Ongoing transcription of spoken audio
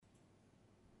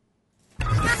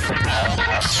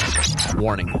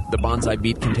Warning, the Bonsai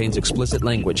Beat contains explicit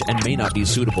language and may not be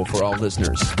suitable for all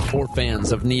listeners or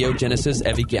fans of Neo Genesis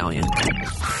Evangelion.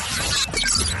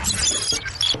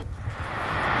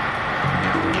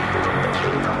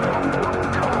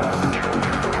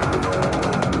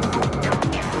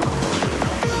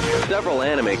 Several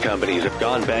anime companies have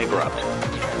gone bankrupt.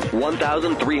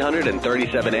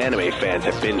 1,337 anime fans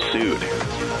have been sued.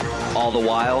 All the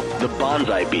while, the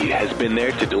Bonsai Beat has been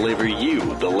there to deliver you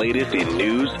the latest in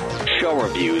news, show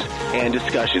reviews, and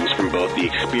discussions from both the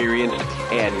experienced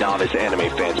and novice anime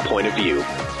fans' point of view.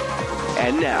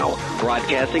 And now,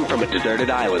 broadcasting from a deserted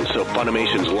island so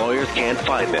Funimation's lawyers can't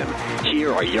find them,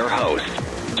 here are your hosts,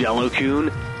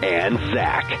 Jellokun and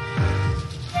Zach.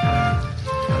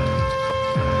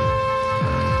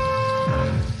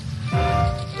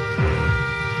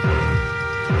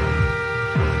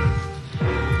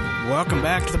 Welcome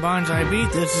back to the Bonsai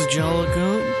Beat. This is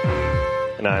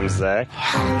Jellokun. And I'm Zach.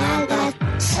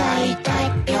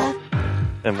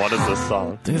 And what is this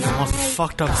song? This is the most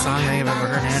fucked up song I have ever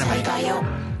heard in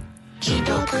anime.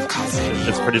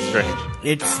 It's pretty strange.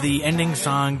 It's the ending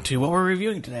song to what we're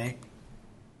reviewing today.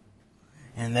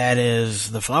 And that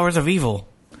is The Flowers of Evil,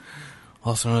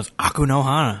 also known as Aku no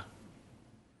Hana.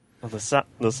 Well,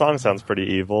 the song sounds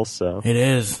pretty evil, so... It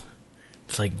is.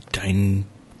 It's like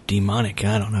demonic,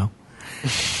 I don't know.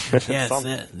 Yes,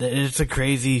 it's a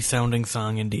crazy sounding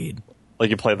song indeed. Like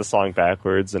you play the song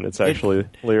backwards and it's actually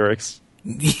lyrics.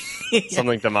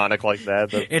 Something demonic like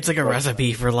that. It's like a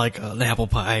recipe for like an apple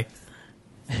pie.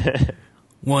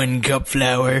 1 cup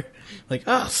flour. Like,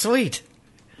 oh, sweet.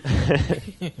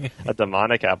 A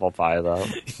demonic apple pie, though.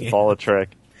 It's all a trick.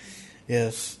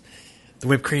 Yes. The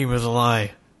whipped cream is a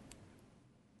lie.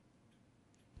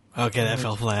 Okay, that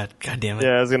fell flat. God damn it.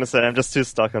 Yeah, I was going to say, I'm just too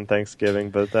stuck on Thanksgiving,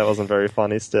 but that wasn't very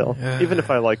funny still. Even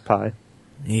if I like pie.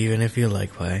 Even if you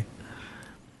like pie.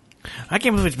 I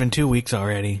can't believe it's been 2 weeks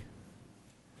already.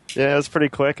 Yeah, it was pretty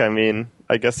quick. I mean,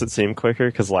 I guess it seemed quicker,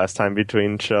 because last time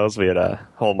between shows we had a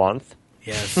whole month.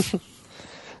 Yes.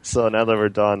 So now that we're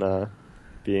done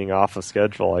being off of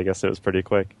schedule, I guess it was pretty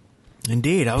quick.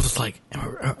 Indeed. I was just like,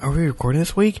 are we recording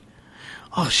this week?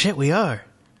 Oh, shit, we are.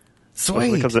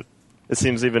 Sweet. Because it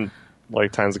seems even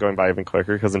like time's going by even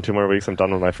quicker, because in 2 more weeks I'm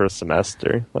done with my first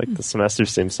semester. Like, the semester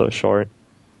seems so short.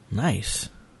 Nice.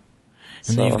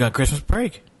 And then you've got Christmas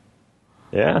break.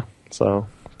 Yeah, so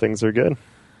things are good.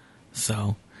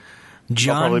 So,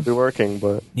 John... I'll probably be working,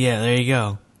 but... Yeah, there you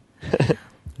go.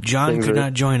 John could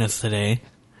not join us today.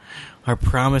 Our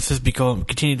promises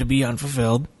continue to be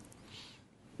unfulfilled.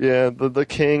 Yeah, the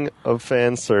king of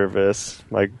fan service,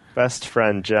 my best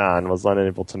friend John, was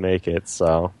unable to make it,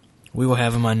 so... We will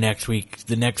have him on next week,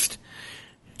 the next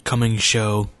coming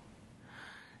show,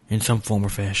 in some form or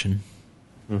fashion.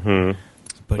 Mm-hmm.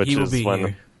 But Which he will is be when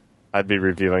here. I'd be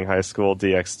reviewing High School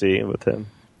DxD with him.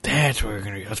 That's what we're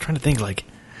going to... I was trying to think, like,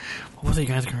 what was it you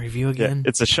guys going to review again? Yeah,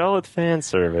 it's a show with fan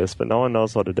service, but no one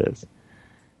knows what it is.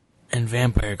 And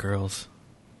Vampire Girls.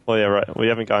 Well, yeah, right. We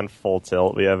haven't gone full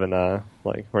tilt. We haven't,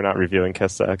 we're not reviewing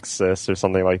Kiss Exis or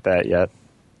something like that yet.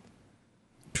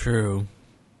 True.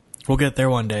 We'll get there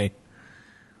one day.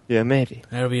 Yeah, maybe.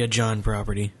 That'll be a John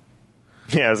property.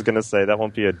 Yeah, I was going to say, that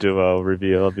won't be a duo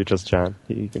review. It'll be just John.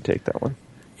 You can take that one.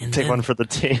 And take one for the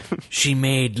team. She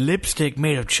made lipstick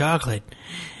made of chocolate,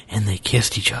 and they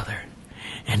kissed each other,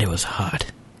 and it was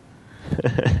hot.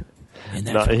 And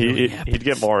that's what really happens. He'd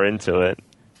get more into it.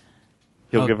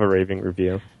 He'll give a raving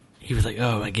review. He was like,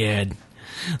 "Oh my god,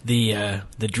 the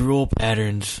drool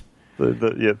patterns,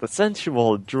 the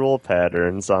sensual drool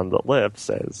patterns on the lips."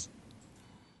 Says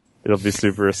it'll be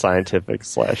super scientific /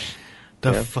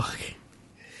 fuck.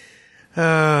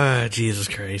 Jesus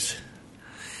Christ.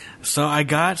 So I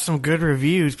got some good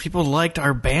reviews. People liked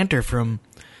our banter from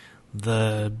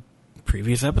the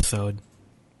previous episode.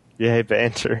 Yay,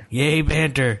 banter. Yay,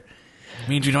 banter.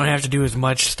 Means we don't have to do as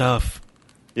much stuff.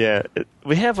 Yeah,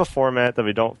 we have a format that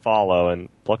we don't follow, and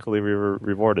luckily we were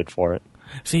rewarded for it.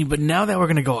 See, but now that we're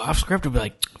going to go off script, we'll be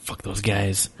like, fuck those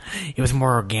guys. It was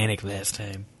more organic last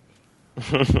time.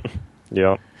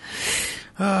 Yeah.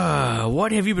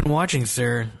 What have you been watching,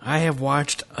 sir? I have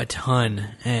watched a ton,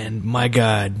 and my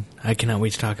god, I cannot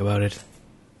wait to talk about it.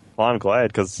 Well, I'm glad,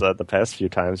 because the past few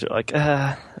times you're like,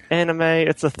 anime,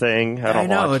 it's a thing. I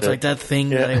know, watch it's like that thing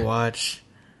that I watch.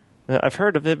 I've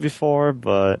heard of it before,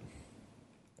 but...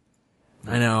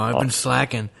 I know, I've been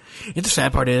slacking. The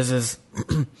sad part is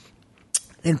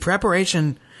in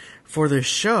preparation for this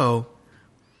show,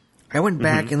 I went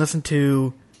back and listened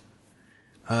to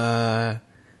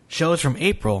shows from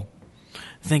April,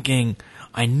 thinking,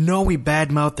 I know we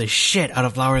badmouthed the shit out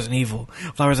of Flowers of Evil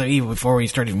before we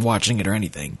started watching it or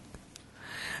anything.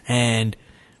 And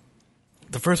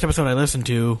the first episode I listened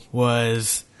to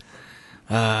was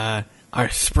our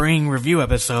spring review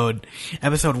episode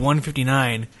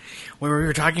 159, where we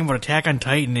were talking about Attack on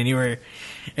Titan, and you were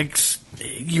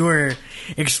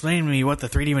explaining to me what the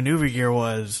 3D maneuver gear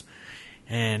was,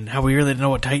 and how we really didn't know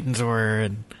what Titans were,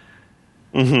 and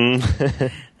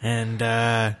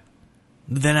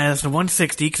then I listened to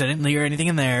 160 because I didn't hear anything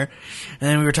in there, and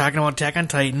then we were talking about Attack on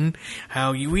Titan,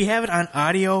 how we have it on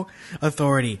Audio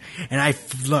Authority, and I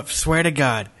swear to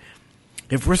God,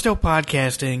 if we're still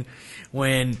podcasting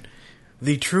when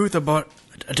the truth about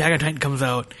Attack on Titan comes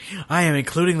out, I am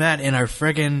including that in our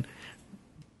friggin',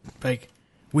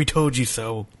 we told you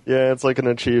so. Yeah, it's like an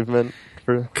achievement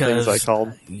for things I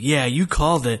called. Yeah, you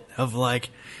called it, of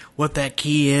what that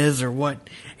key is, or what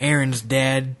Aaron's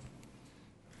dad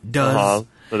does.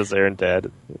 That is Aaron's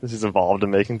dad. He's involved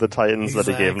in making the Titans, that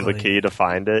he gave him the key to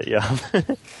find it, yeah.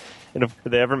 And if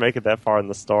they ever make it that far in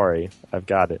the story, I've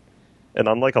got it. And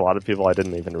unlike a lot of people, I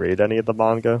didn't even read any of the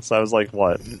manga. So I was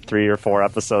 3 or 4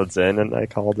 episods in, and I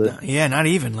called it. Yeah, not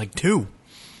even, 2.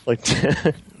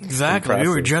 Exactly. Impressive. We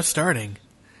were just starting.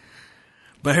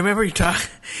 But I remember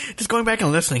just going back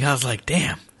and listening, I was like,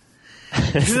 damn.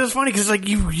 Because it was funny, because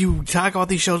you talk about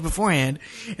these shows beforehand,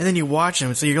 and then you watch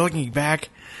them, so you're looking back,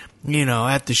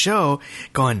 at the show,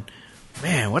 going,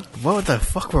 man, what the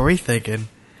fuck were we thinking?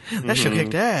 That show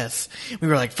kicked ass. We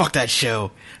were like, fuck that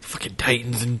show. Fucking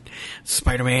Titans and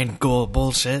Spider-Man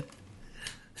bullshit.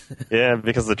 Yeah,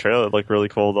 because the trailer looked really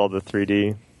cool with all the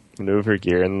 3D maneuver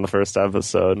gear in the first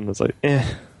episode. And it was like,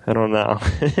 I don't know.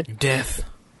 Death.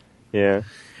 Yeah.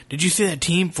 Did you see that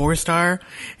Team 4-Star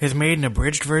has made an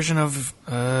abridged version of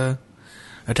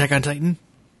Attack on Titan?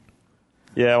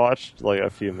 Yeah, I watched a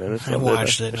few minutes of it. I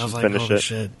watched it. I was like, holy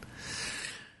shit.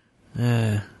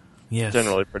 Yes.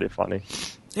 Generally pretty funny.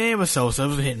 It was so. It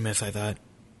was a hit and miss, I thought.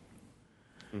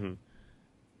 Mm-hmm.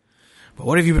 But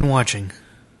what have you been watching?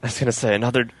 I was going to say,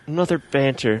 another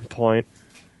banter point.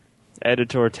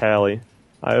 Editor tally.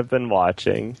 I have been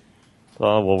watching.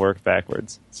 Well, we'll work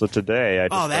backwards. So today,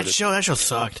 that show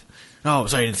sucked. Oh,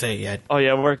 sorry, I didn't say it yet. Oh,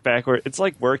 yeah, work backward. It's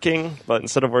like working, but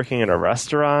instead of working in a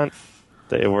restaurant,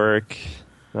 they work...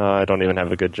 I don't even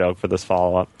have a good joke for this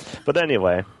follow-up. But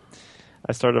anyway,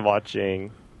 I started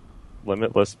watching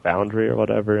Limitless Boundary or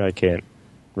whatever. I can't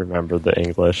remember the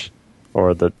English.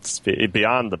 Or the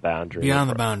Beyond the Boundary. Beyond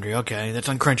the Boundary, okay. That's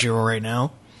on Crunchyroll right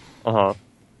now. Uh-huh.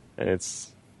 And it's...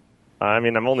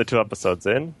 I'm only 2 episodes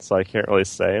in, so I can't really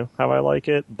say how I like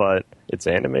it, but it's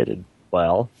animated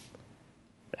well.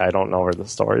 I don't know where the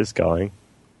story's going.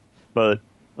 But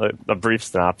a brief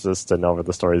synopsis to know where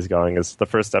the story's going is the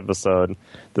first episode,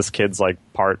 this kid's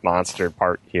part monster,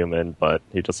 part human, but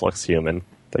he just looks human.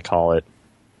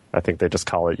 I think they just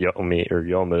call it Yomi or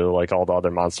Yomu, like all the other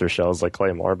monster shows like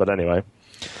Claymore, but anyway.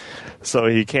 So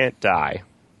he can't die.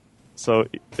 So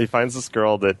he finds this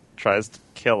girl that tries to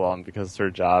kill him because her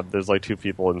job, there's 2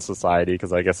 people in society,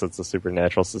 because I guess it's a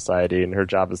supernatural society, and her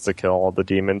job is to kill all the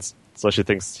demons. So she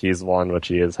thinks he's one, which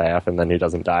he is half, and then he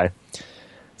doesn't die.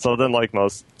 So then,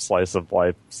 most slice of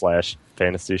life /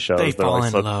 fantasy shows, they fall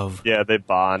in love. Yeah, they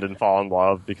bond and fall in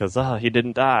love because he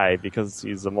didn't die because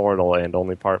he's immortal and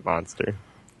only part monster.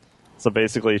 So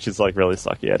basically, she's really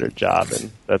sucky at her job,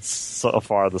 and that's so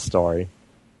far the story.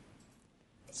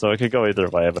 So it could go either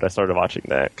way, but I started watching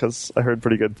that because I heard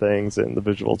pretty good things and the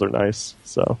visuals are nice.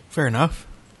 So fair enough.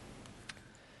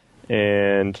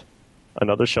 And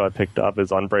another show I picked up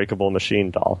is Unbreakable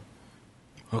Machine Doll.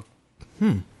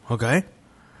 Okay.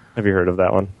 Have you heard of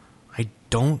that one? I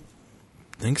don't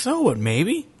think so, but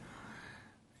maybe.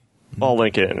 I'll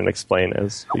link it and explain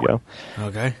as we go.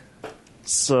 Okay.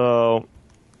 So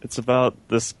it's about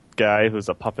this guy who's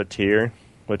a puppeteer,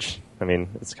 which...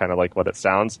 it's kind of like what it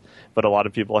sounds, but a lot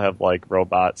of people have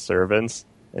robot servants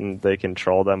and they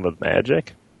control them with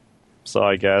magic. So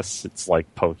I guess it's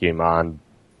like Pokemon.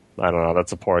 I don't know,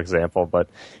 that's a poor example, but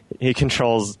he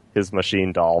controls his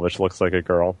machine doll, which looks like a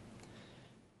girl.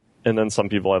 And then some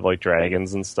people have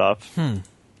dragons and stuff.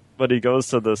 But he goes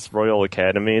to this Royal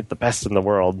Academy, the best in the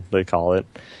world, they call it,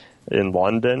 in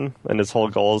London, and his whole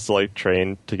goal is to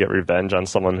train to get revenge on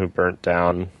someone who burnt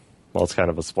down... Well, it's kind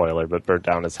of a spoiler, but burnt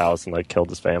down his house and killed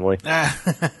his family.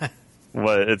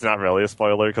 But it's not really a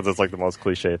spoiler because it's the most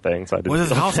cliche thing. So I didn't. Was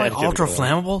his house ultra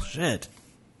flammable? Shit.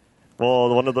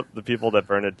 Well, one of the people that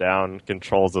burned it down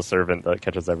controls the servant that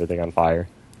catches everything on fire.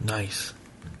 Nice.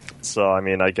 So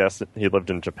I guess he lived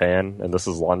in Japan, and this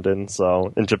is London.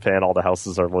 So in Japan, all the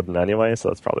houses are wooden anyway, so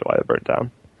that's probably why it burned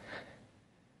down.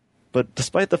 But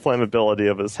despite the flammability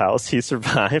of his house, he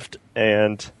survived,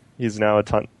 and he's now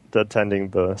attending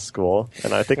the school,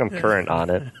 and I think I'm current on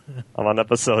it. I'm on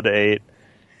episode 8,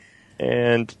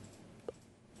 And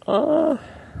I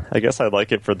guess I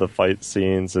like it for the fight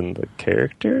scenes and the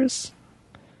characters.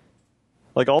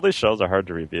 Like, all these shows are hard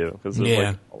to review because there's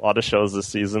like a lot of shows this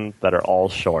season that are all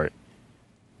short.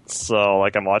 So,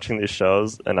 like, I'm watching these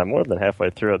shows, and I'm more than halfway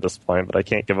through at this point, but I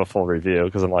can't give a full review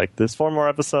because I'm like, there's 4 more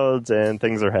episodes and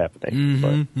things are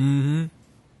happening.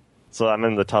 So I'm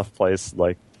in the tough place,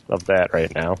 like, of that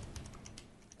right now.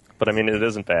 But, I mean, it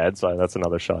isn't bad, so that's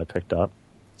another show I picked up.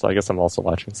 So I guess I'm also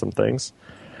watching some things.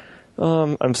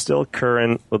 I'm still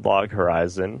current with Log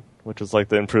Horizon, which is like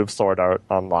the improved Sword Art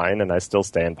Online, and I still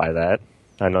stand by that.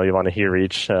 I know you want to hear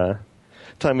each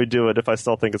time we do it if I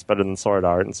still think it's better than Sword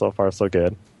Art, and so far so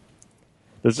good.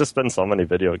 There's just been so many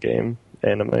video game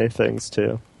anime things,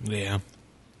 too. Yeah.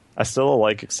 I still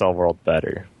like Excel World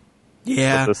better.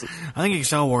 Yeah, I think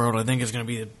Excel World, I think, is going to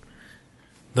be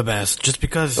the best, just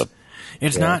because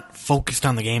it's not focused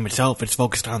on the game itself, it's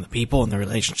focused on the people and the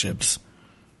relationships.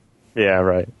 Yeah,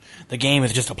 right. The game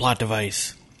is just a plot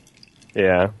device.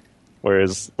 Yeah,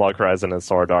 whereas Log Horizon and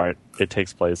Sword Art, it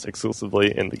takes place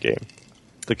exclusively in the game.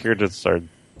 The characters are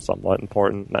somewhat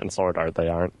important. Not in Sword Art, they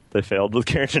aren't. They failed with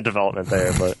character development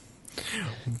there, but...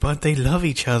 But they love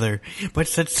each other. But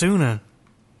Setsuna.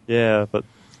 Yeah, but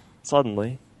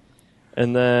suddenly.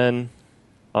 And then,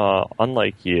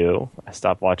 unlike you, I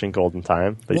stopped watching Golden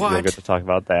Time, but you don't get to talk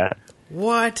about that.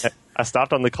 What? I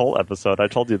stopped on the Colt episode. I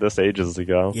told you this ages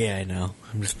ago. Yeah, I know.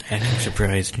 I'm just acting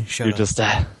surprised. Shut You're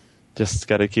up. just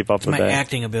got to keep up with my that.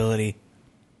 acting ability.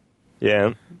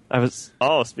 Yeah.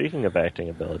 Speaking of acting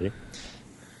ability,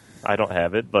 I don't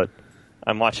have it, but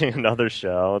I'm watching another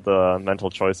show, the Mental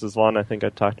Choices one I think I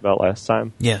talked about last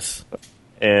time. Yes.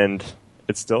 And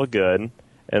it's still good,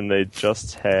 and they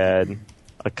just had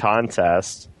a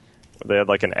contest. They had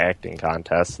like an acting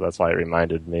contest, so that's why it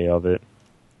reminded me of it.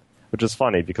 Which is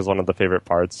funny, because one of the favorite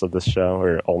parts of this show,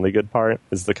 or only good part,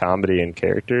 is the comedy and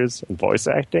characters and voice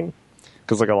acting.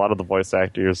 Because like a lot of the voice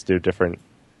actors do different...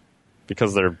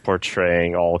 Because they're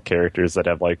portraying all characters that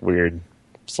have like weird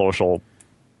social...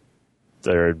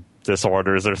 Their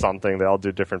disorders or something, they all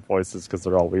do different voices because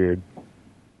they're all weird.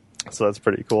 So that's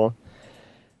pretty cool.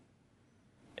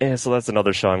 And so that's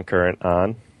another show I'm current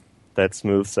on. That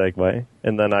smooth segue.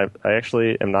 And then I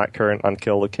actually am not current on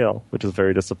Kill la Kill, which is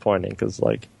very disappointing because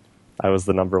like I was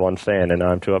the #1 fan and now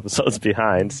I'm 2 episodes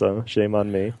behind, so shame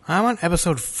on me. I'm on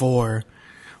episode 4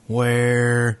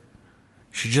 where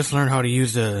she just learned how to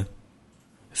use the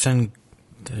Senketsu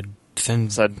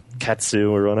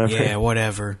or whatever. Yeah,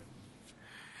 whatever.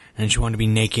 And she wanted to be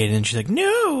naked, and she's like,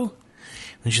 no!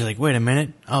 And she's like, wait a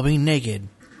minute, I'll be naked.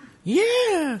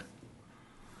 Yeah!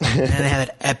 And they had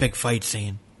that epic fight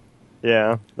scene.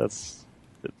 Yeah, the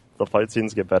fight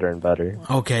scenes get better and better.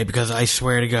 Okay, because I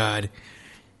swear to God,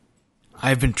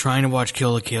 I've been trying to watch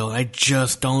Kill la Kill. I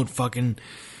just don't fucking...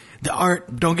 The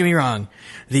art, don't get me wrong,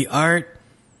 the art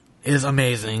is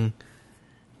amazing.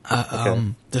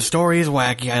 The story is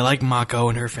wacky. I like Mako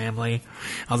and her family,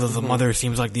 although the mother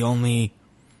seems like the only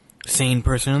sane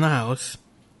person in the house.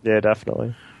 Yeah,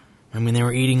 definitely. I mean, they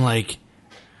were eating like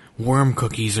worm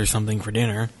cookies or something for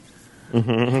dinner.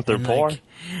 They're poor.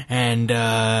 I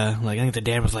think the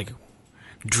dad was like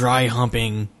dry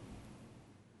humping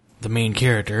the main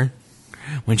character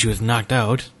when she was knocked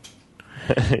out.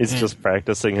 He's just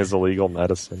practicing his illegal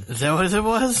medicine. Is that what it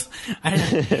was?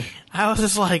 I was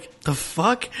just like, the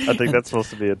fuck? I think that's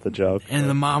supposed to be the joke. And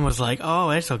the mom was like,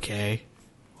 oh, it's okay.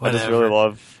 Whatever. I just really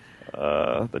love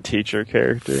the teacher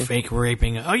character. Fake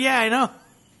raping. Oh, yeah, I know.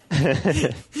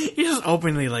 He's just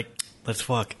openly like, let's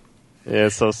fuck. Yeah,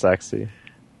 it's so sexy.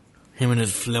 Him and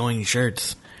his flowing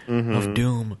shirts of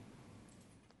doom.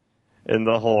 In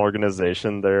the whole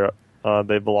organization,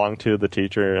 they belong to the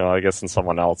teacher, I guess, and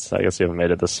someone else. I guess you haven't made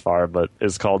it this far, but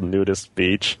it's called Nudist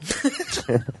Beach.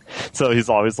 So he's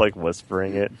always like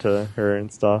whispering it to her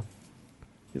and stuff.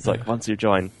 He's like, once you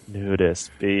join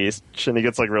Nudist Beach, and he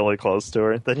gets like really close to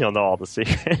her, then you'll know all the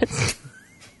secrets.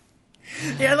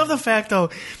 Yeah, I love the fact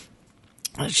though.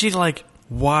 She's like,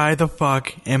 why the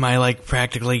fuck am I like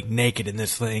practically naked in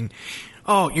this thing?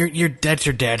 Oh, that's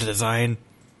your dad's design.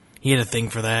 He had a thing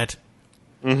for that.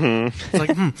 It's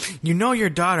like, you know your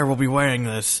daughter will be wearing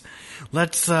this.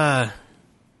 Let's just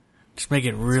make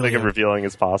it really... Let's make it revealing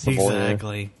as possible.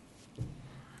 Exactly. Yeah.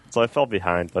 So I fell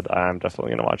behind, but I'm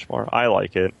definitely going to watch more. I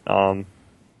like it. I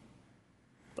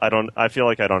feel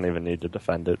like I don't even need to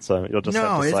defend it, so you'll just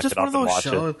have to select it up and watch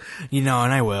it. You know,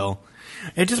 and I will.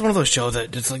 It's just one of those shows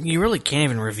that just like you really can't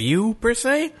even review, per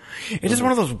se. It's just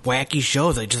one of those wacky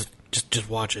shows that just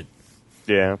watch it.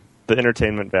 Yeah. The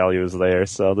entertainment value is there,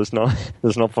 so there's no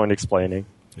point explaining.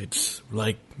 It's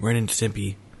like Ren and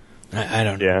Stimpy. I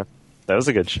don't know. Yeah, that was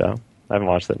a good show. I haven't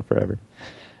watched it in forever.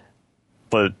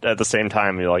 But at the same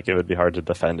time, it would be hard to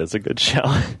defend as a good show.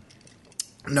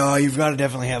 No, you've got to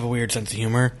definitely have a weird sense of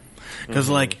humor. Because,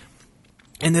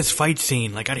 in this fight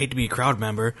scene, I'd hate to be a crowd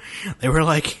member, they were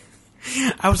I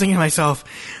was thinking to myself,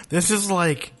 this is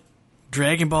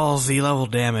Dragon Ball Z level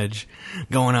damage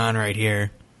going on right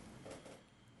here.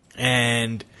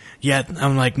 And yet,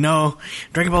 I'm like, no,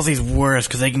 Dragon Ball Z is worse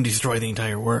because they can destroy the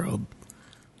entire world.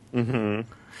 Mm-hmm.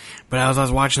 But as I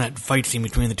was watching that fight scene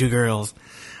between the two girls,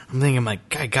 I'm thinking,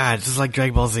 God, this is like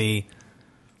Dragon Ball Z.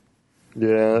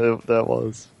 Yeah, that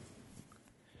was.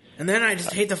 And then I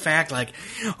just hate the fact,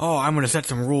 I'm going to set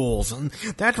some rules. And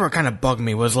that's where it kind of bugged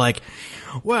me, was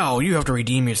well, you have to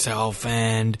redeem yourself,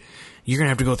 and you're going to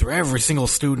have to go through every single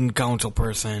student council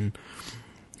person.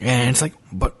 And it's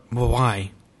but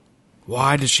why?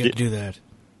 Why does she have to do that?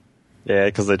 Yeah,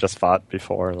 because they just fought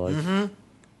before. Mm-hmm.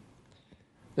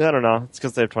 Yeah, I don't know. It's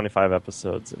because they have 25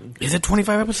 episodes. Is it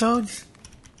 25 episodes?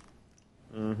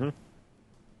 Mm-hmm.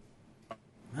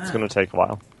 It's going to take a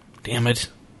while. Damn it.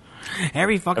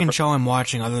 Every fucking show I'm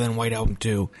watching other than White Album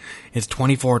 2 is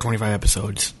 24 or 25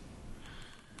 episodes.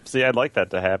 See, I'd like that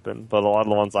to happen, but a lot of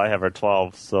the ones I have are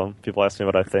 12, so people ask me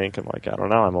what I think. I'm like, I don't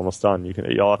know, I'm almost done.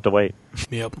 Y'all have to wait.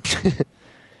 Yep.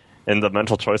 And the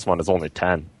mental choice one is only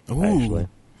 10, Ooh. actually.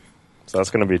 So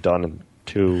that's going to be done in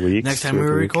 2 weeks. Next time we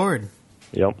record.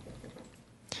 Yep.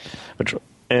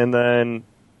 And then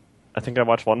I think I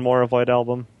watched one more of White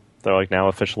Album. They're now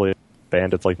officially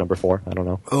banned. It's number 4. I don't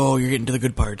know. Oh, you're getting to the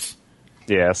good parts.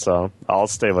 Yeah, so I'll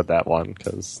stay with that one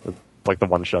because it's the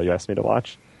one show you asked me to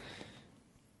watch.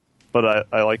 But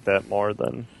I like that more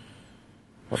than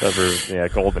whatever,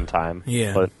 Golden Time.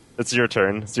 Yeah. But it's your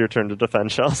turn. It's your turn to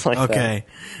defend shows like that. Okay.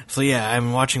 So yeah,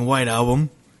 I'm watching White Album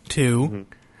 2,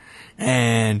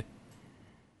 and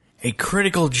a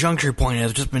critical juncture point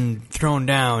has just been thrown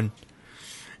down,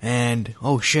 and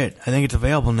oh shit, I think it's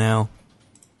available now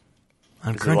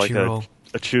on Crunchyroll.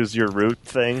 A choose your route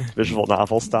thing, visual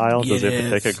novel style? Does it have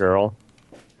to pick a girl?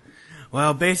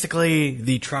 Well, basically,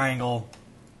 the triangle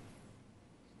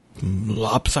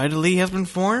lopsidedly has been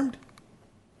formed.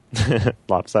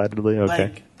 Lopsidedly?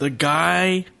 Okay. The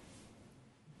guy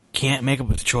can't make up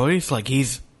his choice.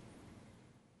 He's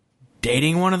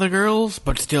dating one of the girls,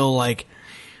 but still,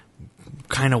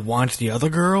 kind of wants the other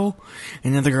girl.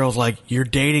 And the other girl's you're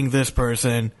dating this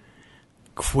person.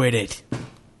 Quit it.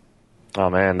 Oh,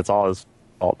 man. It's all his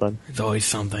fault, then. It's always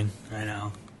something. I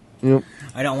know. Yep.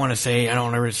 I don't want to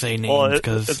ever say names,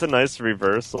 because... it's a nice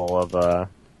reversal of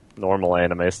normal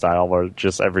anime style where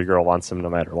just every girl wants him no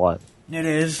matter what. It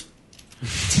is.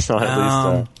 So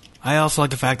at least... I also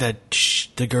like the fact that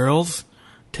the girls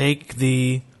take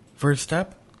the first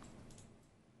step.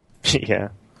 Yeah.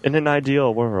 In an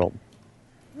ideal world.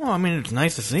 Well, I mean, it's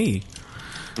nice to see.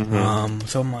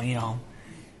 Mm-hmm.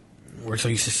 We're so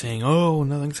used to saying, oh,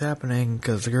 nothing's happening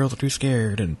because the girls are too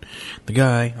scared, and the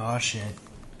guy, oh shit.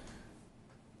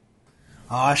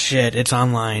 Oh shit, it's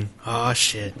online. Oh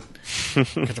shit.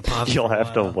 You'll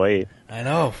have to wait. I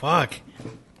know, fuck.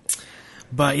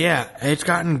 But yeah, it's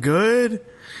gotten good,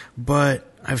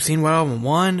 but I've seen White Album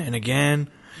 1, and again,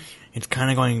 it's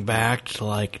kind of going back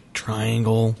to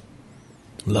triangle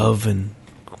love, and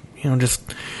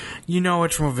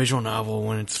it's from a visual novel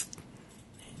when it's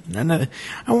I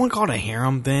won't call it a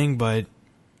harem thing, but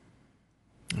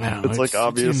I don't know. It's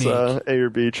obvious A or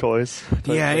B choice.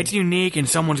 Yeah, it's unique, and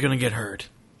someone's gonna get hurt.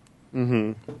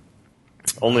 Mm-hmm.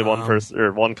 Only one person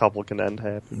or one couple can end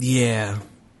happy. Yeah.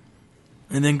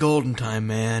 And then Golden Time,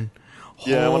 man.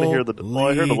 Yeah, I want to hear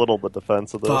I heard a little bit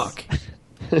defense of this. Fuck.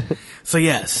 So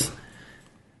yes,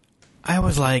 I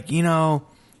was I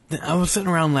was sitting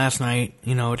around last night.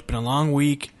 It's been a long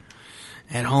week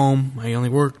at home. I only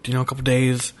worked, a couple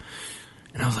days,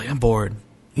 and I was I'm bored.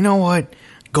 You know what?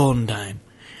 Golden Time.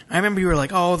 I remember you were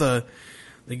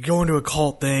they go into a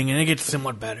cult thing, and it gets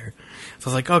somewhat better.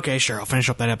 So I was okay, sure, I'll finish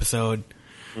up that episode.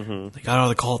 Mm-hmm. They got out of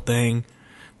the cult thing.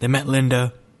 They met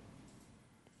Linda.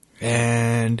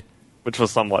 And... Which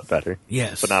was somewhat better.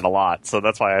 Yes. But not a lot. So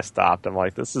that's why I stopped. I'm they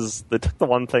took the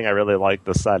one thing I really liked,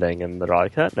 the setting, and they're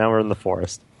now we're in the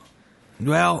forest.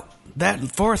 Well, that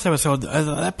forest episode,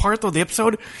 that part of the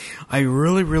episode, I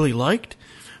really, really liked,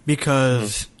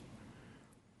 because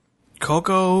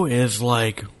Coco is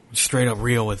straight up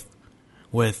real with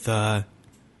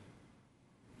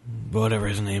whatever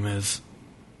his name is.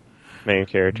 Main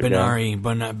character. Banari,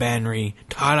 but not Banri.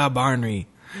 Tada Barnry.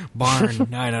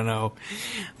 Barn, I don't know.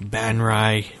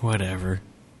 Banrai, whatever.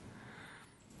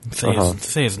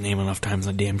 Say his name enough times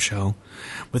on the damn show.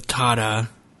 With Tada.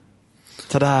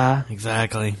 Ta-da!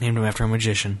 Exactly. Named him after a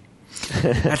magician.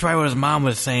 That's probably what his mom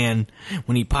was saying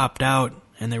when he popped out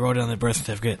And they wrote it on the birth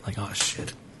certificate. Like, oh,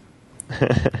 shit.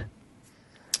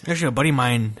 Actually, a buddy of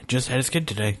mine just had his kid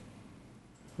today.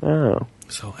 Oh.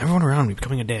 So, everyone around me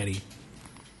becoming a daddy.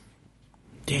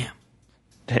 Damn.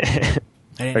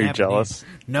 Are you jealous?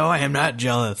 No, I am not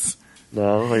jealous.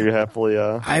 No? Are you happily...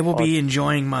 I will be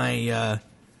enjoying my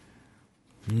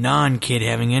non-kid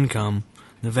having income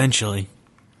eventually.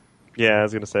 Yeah, I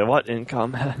was going to say, what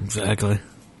income? Exactly.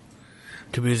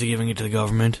 Too busy giving it to the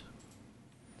government.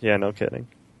 Yeah, no kidding.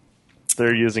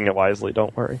 They're using it wisely,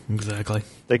 don't worry. Exactly.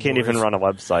 They can't even run a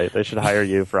website. They should hire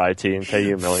you for IT and pay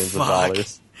you millions of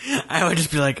dollars. I would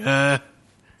just be like,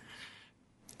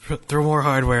 throw more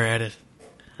hardware at it.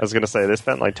 I was going to say, they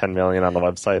spent like $10 million on the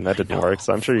website and that didn't work,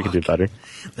 so I'm sure you could do better.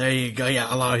 There you go.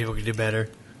 Yeah, a lot of people could do better.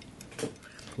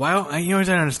 Why? You know what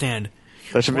I don't understand?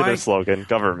 That should be their slogan.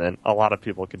 Government. A lot of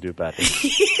people could do better.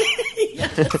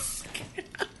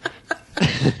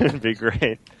 It'd be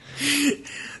great.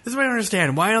 This is what I don't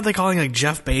understand. Why aren't they calling like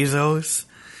Jeff Bezos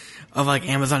of like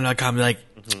Amazon.com? Like,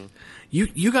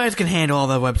 you guys can handle all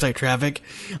the website traffic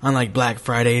on like Black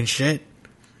Friday and shit.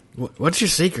 What's your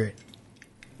secret?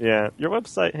 Yeah, your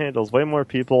website handles way more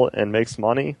people and makes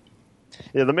money.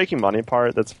 Yeah, the making money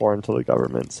part, that's foreign to the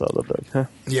government, so they're like, huh.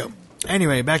 Yep.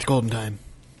 Anyway, back to Golden Time.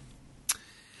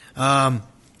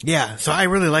 Yeah, so I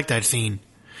really liked that scene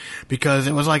because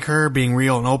it was like her being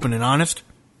real and open and honest,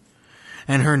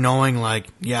 and her knowing like,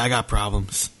 yeah, I got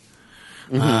problems.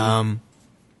 Mm-hmm.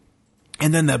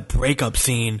 And then the breakup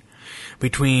scene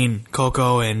between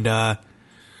Coco and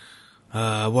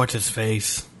what's his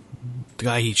face, the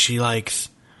guy she likes.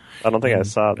 I don't think I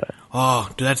saw that. Oh,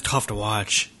 dude, that's tough to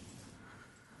watch.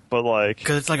 But like,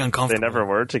 because it's like uncomfortable. They never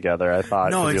were together. I thought.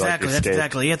 No, exactly. That's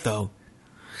exactly it, though.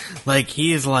 Like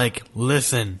he is like,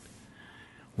 listen,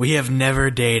 we have never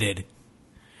dated.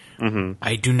 Mm-hmm.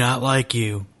 I do not like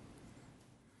you.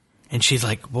 And she's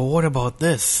like, well, what about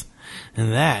this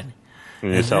and that?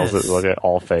 And he tells it like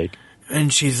all fake.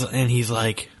 And he's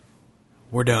like,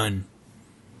 we're done.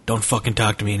 Don't fucking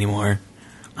talk to me anymore.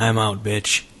 I'm out,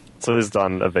 bitch. So he's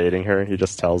done evading her. He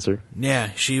just tells her. Yeah,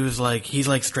 he's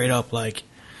like straight up like,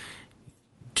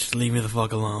 just leave me the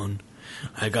fuck alone.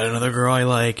 I got another girl I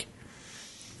like.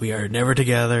 We are never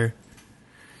together.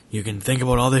 You can think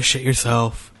about all this shit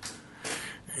yourself.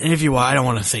 And if you want, I don't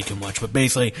want to say too much, but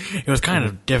basically, it was kind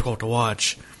of difficult to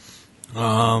watch.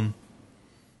 Because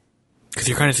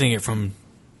you're kind of seeing it from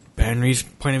Henry's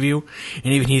point of view,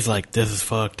 and even he's like, this is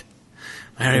fucked.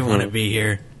 I don't even want to be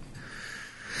here.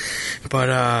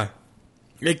 But,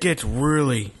 it gets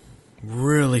really,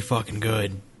 really fucking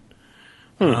good.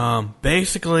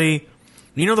 Basically,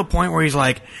 you know the point where he's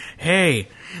like, hey,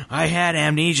 I had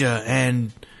amnesia,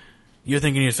 and you're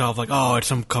thinking to yourself, like, oh, it's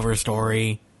some cover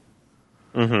story.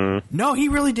 Mm-hmm. No, he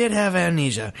really did have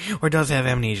amnesia, or does have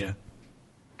amnesia.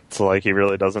 So, like, he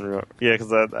really doesn't remember. Yeah,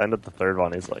 because at the end of the third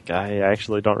one, he's like, I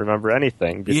actually don't remember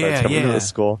anything besides coming to this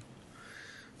school.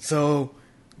 So,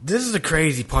 this is the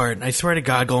crazy part. I swear to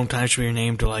God, Golden Time should be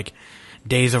renamed to, like,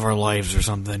 Days of Our Lives or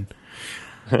something.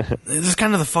 This is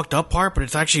kind of the fucked up part, but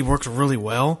it actually works really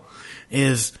well,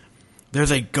 is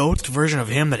there's a ghost version of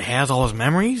him that has all his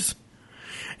memories,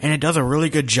 and it does a really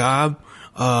good job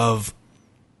of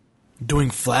doing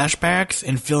flashbacks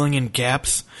and filling in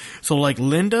gaps. So, like,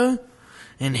 Linda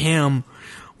and him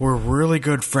were really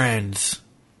good friends,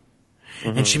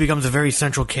 and she becomes a very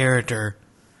central character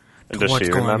to what's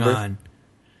going on.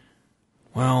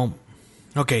 Well,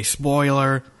 okay,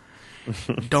 spoiler.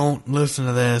 Don't listen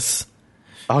to this.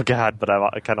 Oh, God, but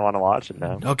I kind of want to watch it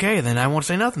now. Okay, then I won't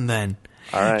say nothing then.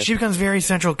 All right. She becomes a very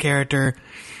central character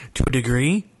to a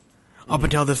degree up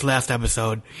until this last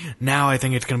episode. Now I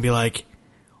think it's going to be like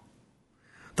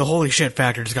the holy shit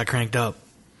factor just got cranked up.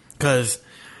 Because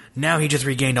now he just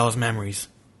regained all his memories.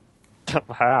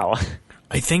 How?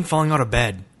 I think falling out of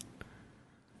bed.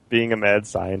 Being a mad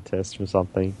scientist or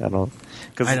something. I don't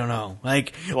know.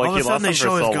 Like all of he a sudden they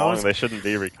show his ghost. Long, they shouldn't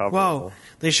be recoverable. Well,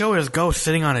 they show his ghost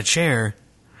sitting on a chair,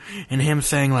 and him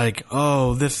saying like,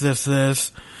 "Oh, this,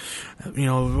 you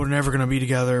know, we're never gonna be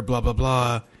together." Blah blah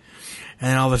blah. And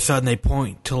then all of a sudden they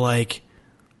point to like,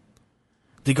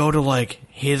 they go to like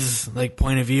his like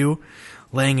point of view,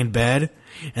 laying in bed,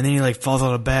 and then he like falls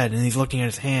out of bed and he's looking at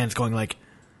his hands, going like,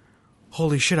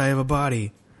 "Holy shit, I have a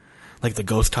body." Like the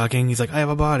ghost talking, he's like, I have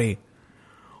a body.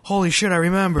 Holy shit, I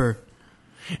remember.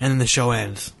 And then the show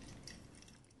ends.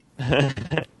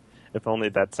 If only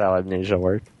that's how amnesia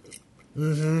worked.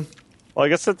 Mm-hmm. Well, I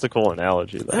guess that's a cool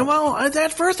analogy, though. And well,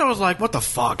 at first I was like, what the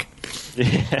fuck?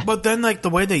 Yeah. But then, like,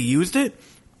 the way they used it,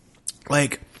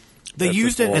 like, they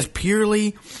used it as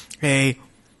purely a,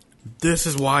 this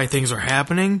is why things are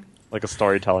happening. Like a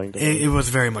storytelling device. It was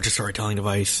very much a storytelling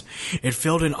device. It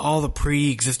filled in all the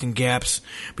pre-existing gaps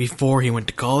before he went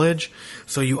to college,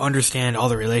 so you understand all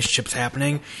the relationships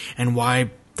happening and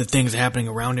why the things happening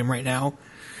around him right now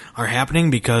are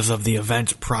happening because of the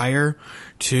events prior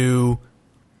to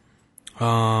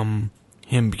him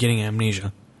getting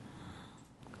amnesia.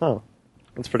 Oh,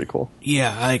 that's pretty cool.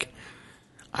 Yeah, like,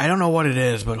 I don't know what it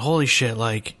is, but holy shit,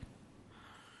 like,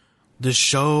 this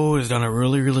show has done a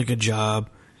really, really good job.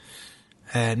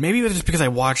 And maybe it was just because I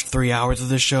watched 3 hours of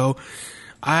this show.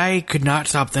 I could not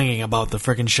stop thinking about the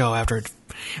freaking show after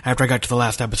I got to the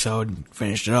last episode and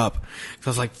finished it up. So I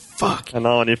was like, fuck. I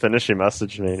know when you finish, you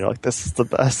message me and you're like, this is the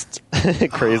best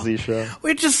crazy show.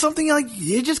 It's just something like,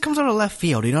 it just comes out of left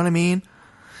field, you know what I mean?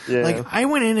 Yeah. Like, I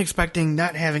went in expecting,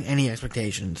 not having any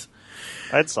expectations.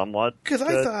 I had somewhat. Because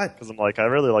I thought... Because I'm like, I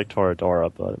really like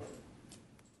Toradora, but...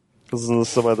 Because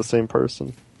this is by the same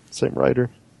person. Same writer.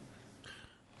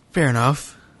 Fair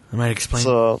enough. I might explain.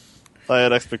 So, I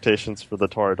had expectations for the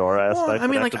Toradora aspect. Well, I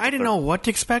mean, like, I didn't know what to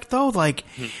expect, though. Like,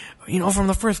 you know, from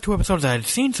the first 2 episodes I had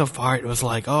seen so far, it was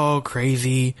like, oh,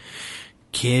 crazy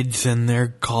kids and their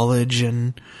college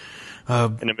and...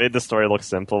 and it made the story look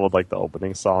simple with, like, the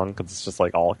opening song, because it's just,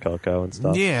 like, all Coco and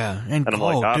stuff. Yeah, and I'm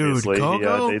like, obviously, dude,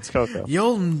 Coco? he dates Coco.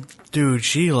 Dude,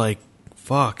 she, like,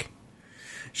 fuck.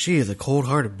 She is a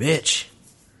cold-hearted bitch.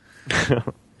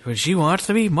 When she wants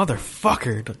to be,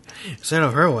 motherfucker. Set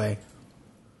of her way.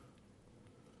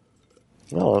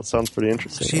 Well, that sounds pretty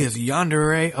interesting. She is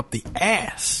yandere up the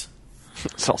ass.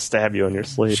 So I'll stab you in your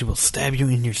sleep. She will stab you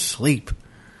in your sleep.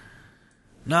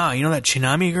 Nah, you know that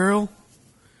Chinami girl?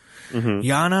 Mm-hmm.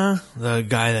 Yana, the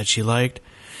guy that she liked,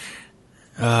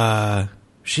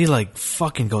 she, like,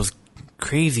 fucking goes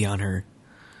crazy on her.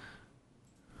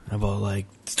 About, like,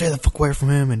 stay the fuck away from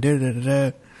him and da-da-da-da.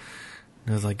 And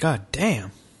I was like, God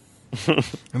damn. And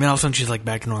then all of a sudden she's, like,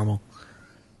 back to normal.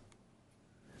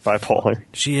 Bipolar.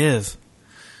 She is.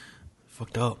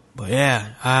 Fucked up. But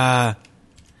yeah,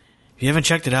 if you haven't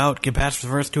checked it out, get past the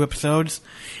first 2 episodes,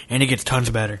 and it gets tons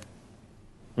better.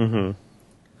 Mm-hmm.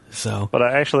 So. But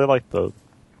I actually like the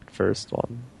first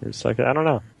one. Or second. I don't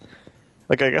know.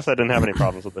 Like, I guess I didn't have any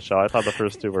problems with the show. I thought the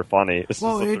first 2 were funny. It's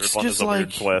well, just the third one is a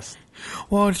weird twist.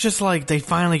 Well, it's just like they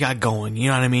finally got going. You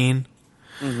know what I mean?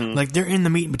 Mm-hmm. Like, they're in the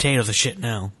meat and potatoes of shit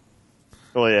now.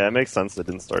 Well, yeah, it makes sense they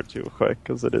didn't start too quick,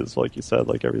 because it is, like you said,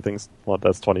 like everything's,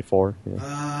 that's 24.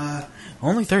 Yeah.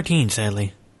 Only 13,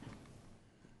 sadly.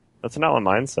 That's not what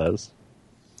mine says.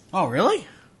 Oh, really?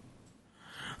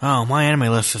 Oh, my anime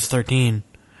list is 13.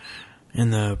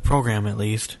 In the program, at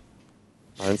least.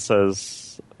 Mine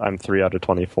says I'm 3 out of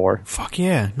 24. Fuck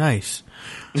yeah, nice.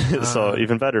 So,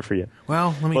 even better for you.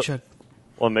 Well, let me check.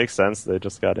 Well, it makes sense. They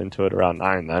just got into it around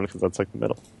 9 then, because that's like the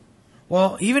middle.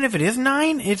 Well, even if it is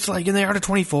 9, it's like in the art of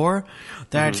 24.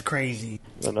 That's crazy.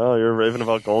 I know, you're raving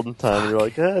about Golden Time. You're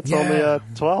like, yeah, it's only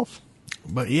 12.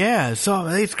 But yeah, so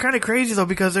it's kind of crazy though,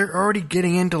 because they're already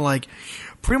getting into like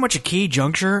pretty much a key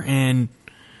juncture, and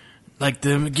like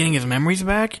them getting his memories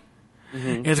back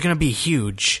is going to be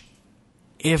huge.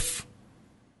 If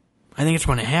I think it's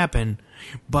going to happen,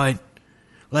 but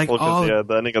like the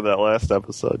ending of that last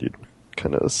episode, you'd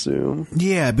kind of assume.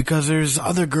 Yeah, because there's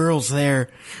other girls there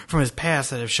from his past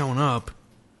that have shown up.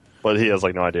 But he has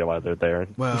like no idea why they're there.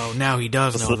 Well, now he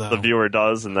does know, though. The viewer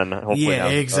does, and then hopefully... Yeah,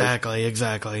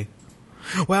 exactly.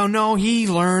 Well, no, he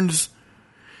learns...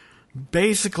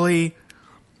 Basically,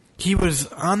 he was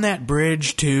on that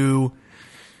bridge to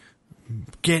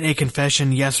get a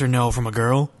confession, yes or no, from a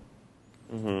girl.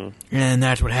 Mm-hmm. And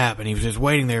that's what happened. He was just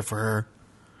waiting there for her,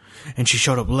 and she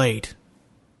showed up late.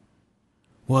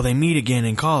 Well, they meet again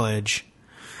in college,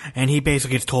 and he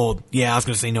basically gets told, yeah, I was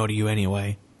going to say no to you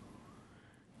anyway.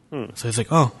 So he's like,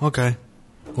 oh, okay.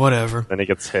 Whatever. Then he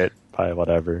gets hit by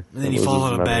whatever. And then he falls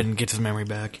out of bed and gets his memory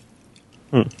back.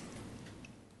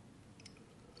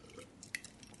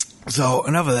 So,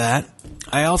 enough of that.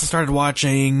 I also started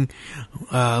watching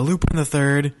Lupin the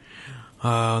Third,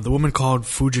 the woman called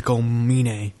Fujiko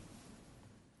Mine.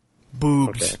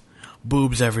 Boobs. Okay.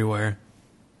 Boobs everywhere.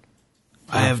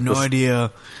 I have no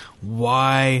idea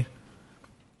why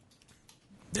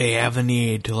they have the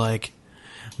need to, like,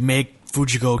 make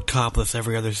Fujiko topless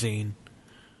every other scene.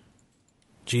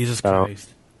 Jesus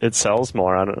Christ. It sells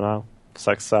more, I don't know.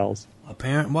 Sex sells.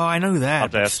 Well, I know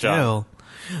that, but still.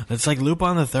 It's like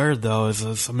Lupin the Third, though, is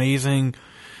this amazing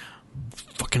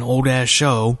fucking old-ass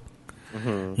show.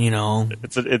 Mm-hmm. You know?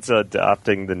 It's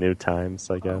adopting the new times,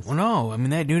 I guess. Well, no. I mean,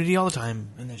 they had nudity all the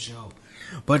time in this show.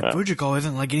 But Fujiko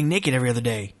isn't, like, getting naked every other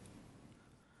day.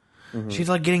 Mm-hmm. She's,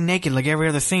 like, getting naked, like, every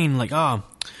other scene. Like, oh, I'm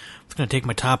just gonna take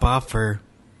my top off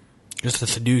just to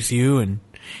seduce you, and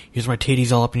Here's my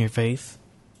titties all up in your face.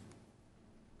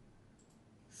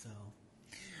 So,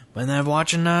 but then I'm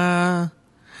watching Hajime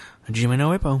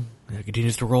no Ippo. It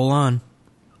continues to roll on.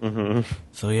 Mm-hmm.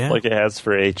 So yeah, Like it has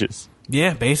for ages.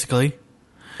 yeah, basically,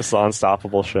 It's an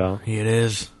unstoppable show. it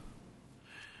is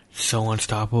so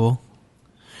unstoppable,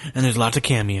 and there's lots of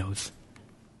cameos.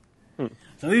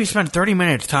 So we spent 30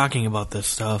 minutes talking about this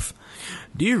stuff.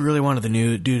 Do you really want to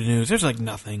do the news? There's like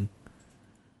nothing.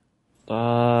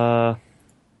 Nope.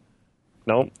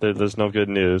 There's no good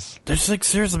news. There's like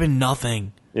seriously been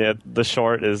nothing. Yeah, the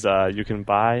short is you can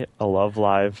buy a Love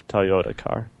Live Toyota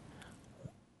car.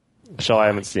 A show I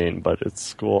haven't seen, but it's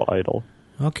School Idol.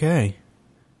 Okay.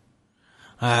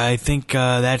 I think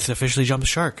that's officially jumped the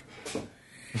shark.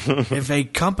 If a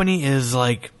company is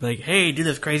like, hey, do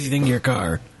this crazy thing to your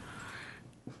car,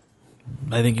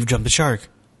 I think you've jumped the shark.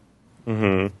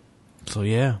 Mm-hmm. So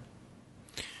yeah.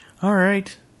 All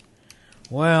right.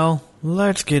 Well,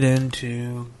 let's get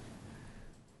into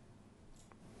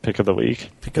Pick of the week.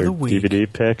 Pick of the week.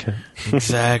 DVD pick.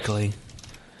 exactly.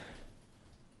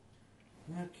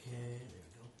 Okay.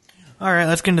 All right,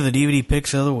 let's get into the DVD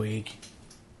picks of the week.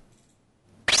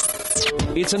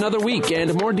 It's another week,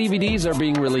 and more DVDs are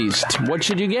being released. What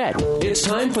should you get? It's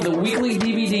time for the weekly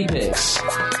DVD picks.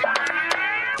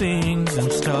 Things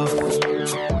and stuff.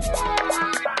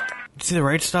 See the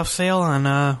Right Stuff sale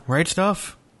on Right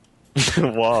Stuff?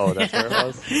 Whoa, that's where it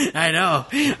was? I know.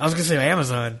 I was gonna say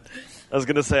Amazon. I was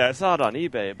gonna say I saw it on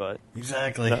eBay, but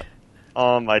Exactly.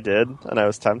 I did, and I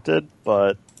was tempted,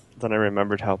 but then I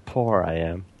remembered how poor I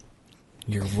am.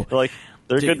 Your Like,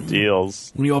 they're good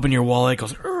deals. when you open your wallet, it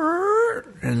goes "Arr!"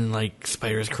 and like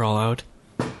spiders crawl out.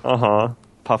 Uh-huh.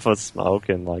 Puff of smoke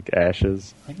and, like,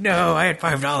 ashes. Like, no, I had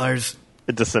 $5.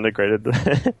 It disintegrated.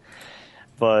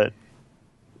 But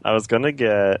I was gonna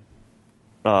get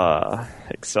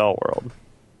Excel World.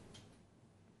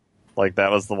 Like,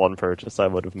 that was the one purchase I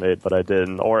would have made, but I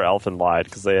didn't. Or Elfin Lied,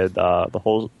 because they had the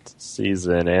whole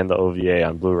season and the OVA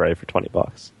on Blu-ray for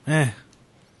 $20.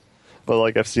 But,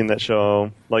 like, I've seen that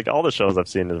show. Like, all the shows I've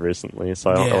seen is recently,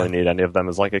 so I don't really need any of them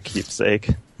as, like, a keepsake.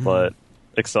 But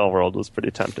Excel World was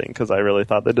pretty tempting, because I really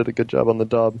thought they did a good job on the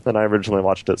dub, and I originally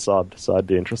watched it subbed, so I'd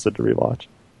be interested to rewatch.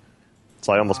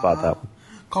 So I almost bought that one.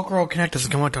 Kokoro Connect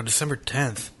doesn't come out until December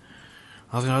 10th.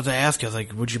 I was going to ask you, I was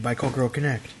like, would you buy Kokoro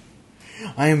Connect?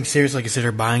 I am seriously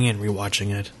consider buying it and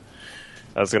rewatching it.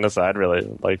 I was going to say, I'd really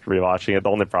like rewatching it. The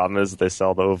only problem is they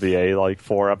sell the OVA like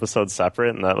 4 episodes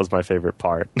separate, and that was my favorite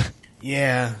part.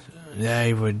 Yeah,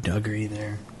 I would agree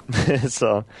there.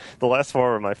 So, the last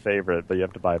 4 were my favorite, but you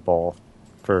have to buy both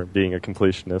for being a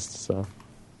completionist, so.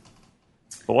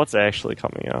 But what's actually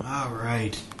coming out? All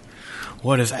right.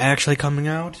 What is actually coming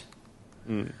out?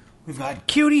 We've got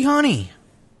Cutie Honey.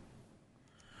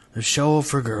 The show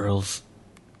for girls.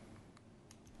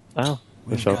 Oh,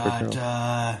 the We've show for got, girls.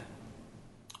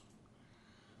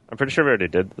 I'm pretty sure we already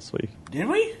did this week. did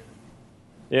we?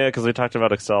 Yeah, because we talked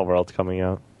about Excel World coming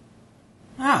out.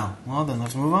 Oh, well then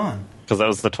let's move on. Because that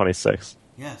was the 26th.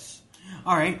 Yes.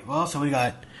 All right. Well, so we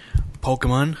got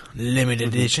Pokemon Limited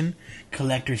Edition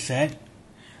Collector Set,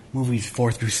 movies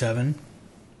 4 through 7.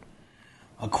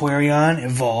 Aquarion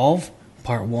Evolve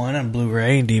Part 1 on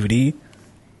Blu-ray and DVD.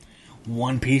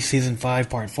 One Piece Season 5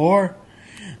 Part 4.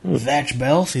 Zatch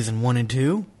Bell Season 1 and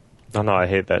 2. Oh no, I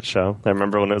hate that show. I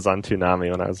remember when it was on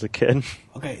Toonami when I was a kid.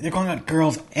 Okay, they're calling out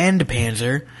Girls and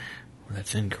Panzer.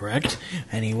 That's incorrect.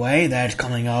 Anyway, that's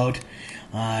coming out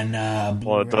on Blu-ray.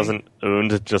 Well, it doesn't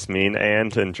und just mean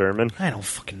and in German. I don't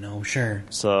fucking know. Sure.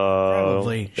 So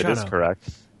Probably. it Shut is up. correct.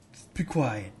 Be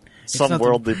quiet. It's Some not the-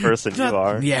 worldly person it's you not-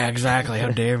 are. Yeah, exactly. How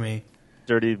dare me.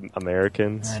 Dirty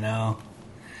Americans. I know.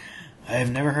 I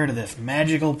have never heard of this.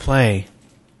 Magical Play.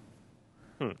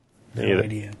 Me No either.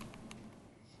 idea.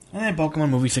 And then Pokemon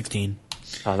Movie 16.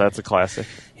 Oh, that's a classic.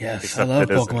 Yes, Except I love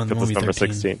it isn't, Pokemon 'cause it's Movie number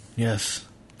 13. 16. Yes.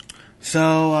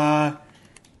 So, on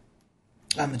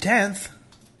the 10th,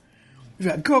 we've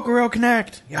got Kokoro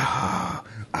Connect. Yeah.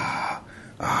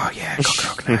 Yeah,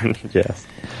 Kokoro Connect. Yes.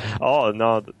 Oh,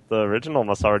 no, the original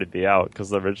must already be out, because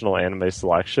the original anime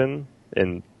selection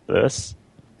in this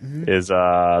is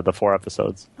the 4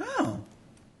 episodes. Oh.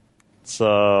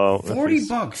 So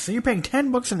 $40. So you're paying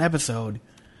 $10 an episode.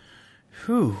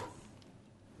 Whew.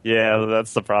 Yeah,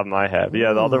 that's the problem I have.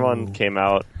 Yeah, the other one came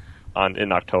out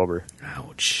in October,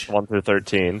 Ouch. 1 through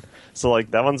 13. So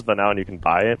like that one's been out and you can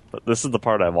buy it, but this is the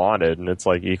part I wanted, and it's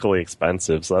like equally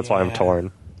expensive. So that's why I'm Yeah.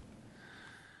 torn.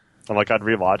 I'm like, I'd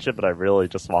rewatch it, but I really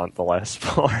just want the last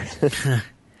 4.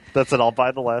 That's it. I'll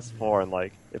buy the last 4, and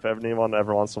like, if anyone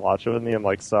ever wants to watch it with me, I'm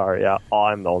like, sorry, yeah,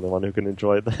 I'm the only one who can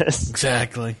enjoy this.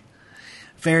 Exactly.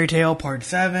 Fairy Tale Part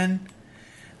 7.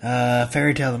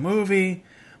 Fairy Tale the movie.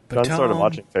 John started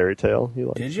watching Fairy Tale.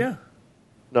 Did you?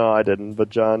 No, I didn't, but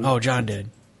John... Oh, John did.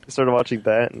 He started watching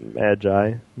that and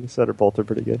Magi. He said both are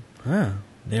pretty good. Huh.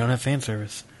 They don't have fan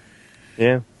service.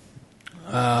 Yeah.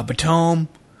 Batome,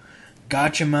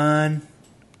 Gatchaman,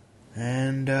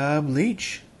 and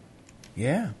Bleach.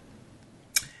 Yeah.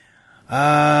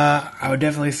 I would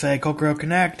definitely say Kokoro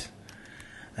Connect.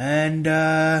 And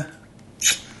that'd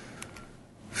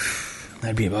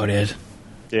be about it.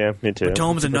 Yeah, me too.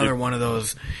 Batome's another one of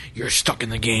those, you're stuck in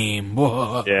the game.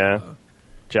 Whoa. Yeah.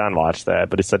 John watched that,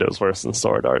 but he said it was worse than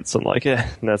Sword Art, so I'm like,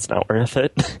 that's not worth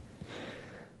it.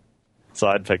 So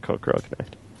I'd pick Kokoro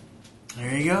Connect.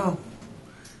 There you go.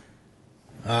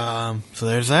 So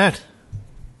there's that.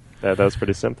 Yeah, that was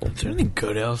pretty simple. Is there anything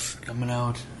good else coming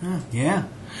out? Yeah.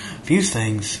 A few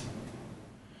things.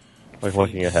 Like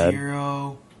looking ahead.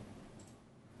 Zero.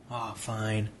 Oh,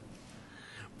 fine.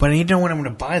 But I need to know when I'm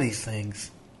going to buy these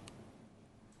things.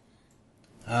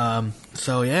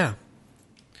 So yeah.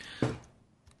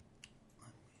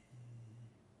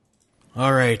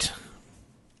 Alright.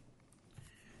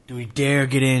 Do we dare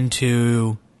get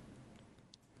into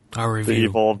our review? The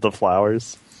Evil of the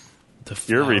Flowers.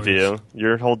 Your Flowers. review.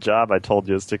 Your whole job, I told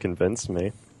you, is to convince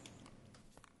me.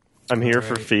 I'm here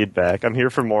for feedback. I'm here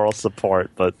for moral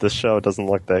support, but this show doesn't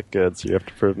look that good, so you have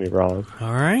to prove me wrong.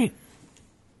 Alright.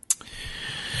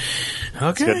 Okay.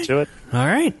 Let's get to it.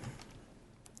 Alright.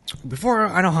 Before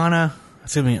Akunohana,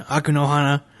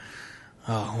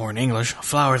 or in English,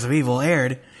 Flowers of Evil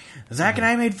aired, Zach and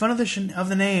I made fun of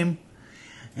the name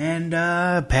and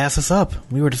passed us up.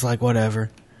 We were just like,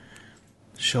 whatever.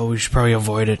 Show, we should probably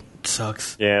avoid it. It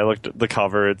sucks. Yeah, I looked at the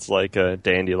cover. It's like a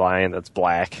dandelion that's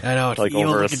black. I know, it's like evil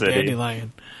over a looking city.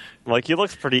 dandelion. Like, he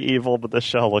looks pretty evil, but the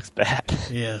show looks bad.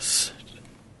 Yes.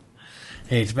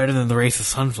 Hey, it's better than the racist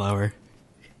sunflower.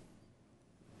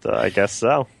 I guess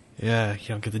so. Yeah, you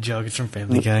don't get the joke. It's from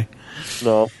Family Guy.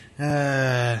 No.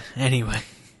 Anyway.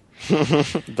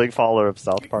 Big follower of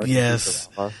South Park. Yes.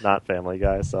 Not Family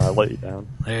Guy, so I let you down.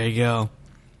 There you go.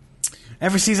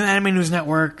 Every season, Anime News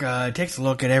Network takes a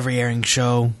look at every airing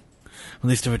show, at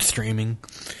least if it's streaming,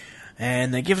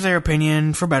 and they give their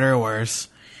opinion, for better or worse.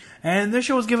 And this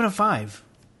show was given a 5.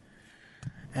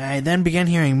 I then began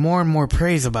hearing more and more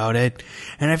praise about it,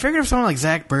 and I figured if someone like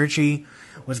Zach Birchie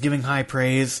was giving high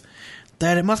praise,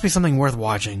 that it must be something worth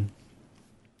watching.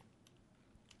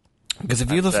 Because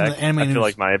if you listen to Anime News... I feel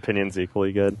like my opinion's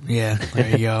equally good. Yeah,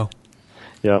 there you go.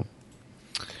 Yep.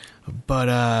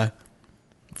 But,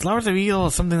 Flowers of Evil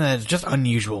is something that is just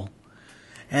unusual.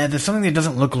 And there's something that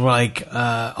doesn't look like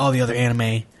all the other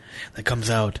anime that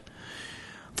comes out.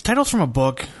 The title's from a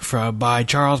book by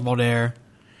Charles Baudelaire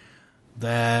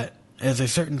that is a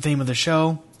certain theme of the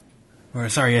show. Or,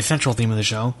 sorry, a central theme of the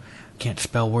show. Can't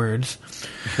spell words.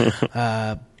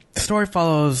 The story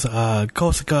follows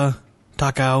Kosuke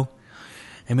Takao,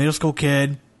 a middle school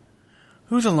kid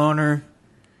who's a loner,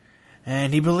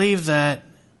 and he believes that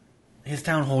his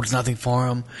town holds nothing for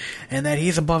him, and that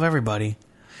he's above everybody.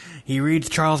 He reads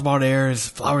Charles Baudelaire's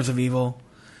Flowers of Evil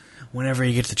whenever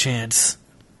he gets a chance.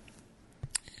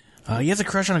 He has a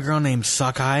crush on a girl named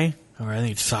Sakai, or I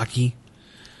think it's Saki.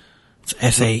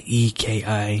 It's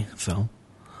Saeki, so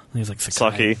I think it's like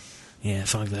Sakai. Saki. Yeah,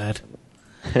 something like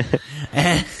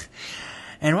that.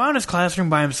 and while in his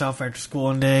classroom by himself after school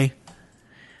one day,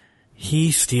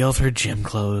 he steals her gym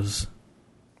clothes.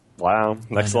 Wow,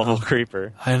 next level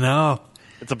creeper. I know.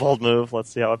 It's a bold move. Let's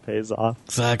see how it pays off.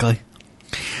 Exactly.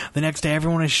 The next day,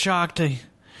 everyone is shocked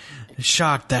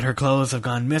that her clothes have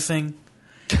gone missing,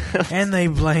 and they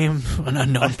blame an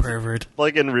unknown pervert.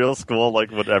 Like in real school,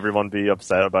 like would everyone be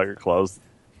upset about your clothes?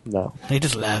 No. They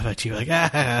just laugh at you like,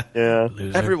 ah, yeah.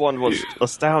 loser. Everyone was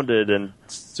astounded and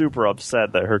super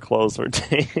upset that her clothes were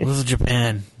taken. This is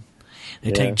Japan.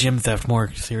 They take gym theft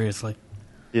more seriously.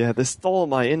 Yeah, they stole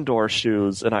my indoor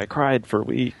shoes, and I cried for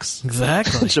weeks.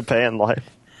 Exactly. Japan life.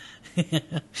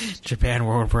 Japan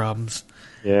world problems.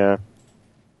 Yeah.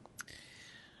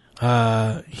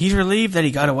 He's relieved that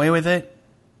he got away with it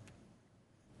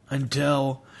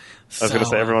until I was going to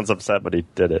say everyone's upset, but he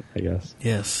did it, I guess.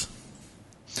 Yes.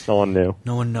 No one knew.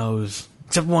 No one knows.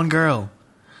 Except one girl.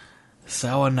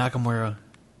 Sawa Nakamura.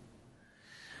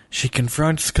 She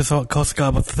confronts Kosuke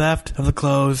about the theft of the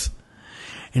clothes.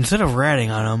 Instead of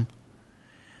ratting on him,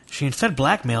 she instead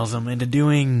blackmails him into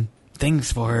doing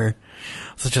things for her,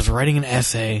 such as writing an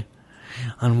essay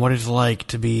on what it's like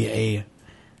to be a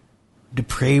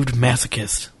depraved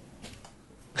masochist.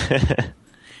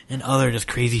 And other just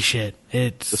crazy shit.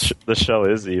 The show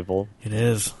is evil. It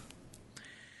is.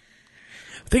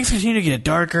 Things continue to get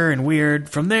darker and weird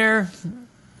from there,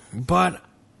 but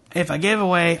if I gave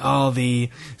away all the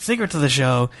secrets of the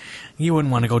show, you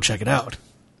wouldn't want to go check it out.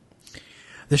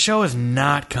 The show is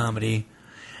not comedy.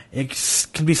 It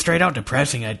can be straight out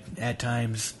depressing at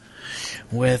times.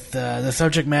 With the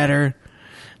subject matter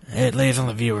it lays on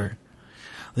the viewer.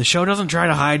 The show doesn't try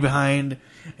to hide behind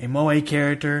a moe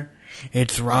character.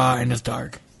 It's raw and it's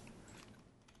dark.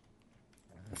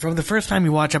 From the first time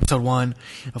you watch episode 1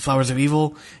 of Flowers of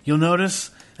Evil, you'll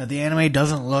notice that the anime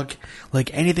doesn't look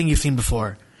like anything you've seen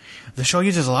before. The show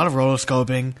uses a lot of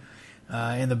rotoscoping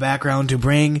in the background to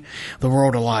bring the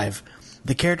world alive.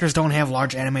 The characters don't have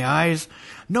large anime eyes.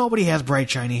 Nobody has bright,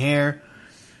 shiny hair.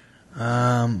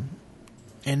 And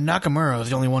Nakamura is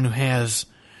the only one who has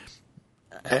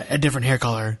a different hair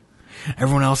color.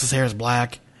 Everyone else's hair is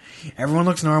black. Everyone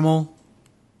looks normal.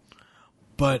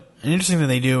 But an interesting thing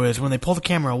they do is when they pull the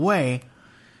camera away,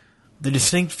 the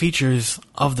distinct features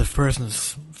of the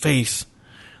person's face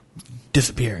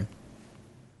disappear.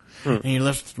 And you're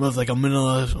left with like a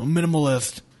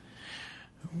minimalist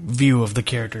view of the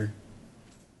character.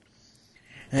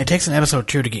 And it takes an episode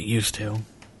 2 to get used to.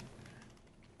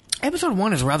 Episode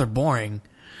 1 is rather boring.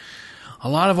 A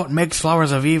lot of what makes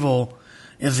Flowers of Evil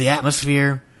is the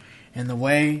atmosphere and the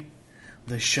way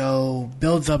the show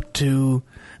builds up to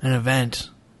an event.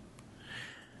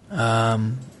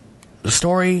 The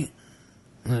story,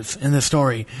 in the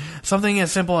story, something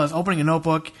as simple as opening a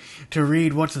notebook to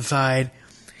read what's inside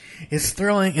is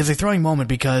a thrilling moment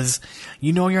because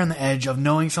you know you're on the edge of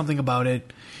knowing something about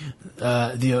it,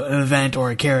 an event or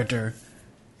a character.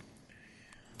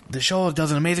 The show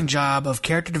does an amazing job of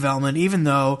character development, even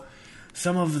though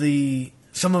some of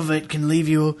it can leave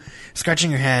you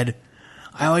scratching your head.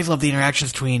 I always love the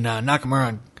interactions between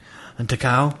Nakamura and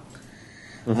Takao.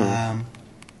 Mm-hmm.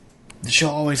 The show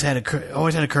always had a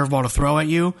curveball to throw at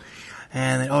you,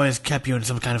 and it always kept you in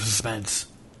some kind of suspense.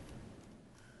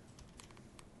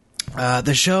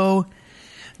 The show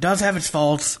does have its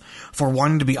faults for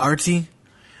wanting to be artsy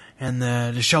and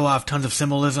to show off tons of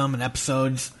symbolism in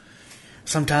episodes.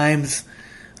 Sometimes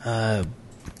the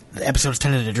episodes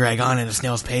tended to drag on at a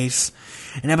snail's pace.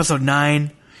 In episode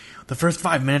 9, the first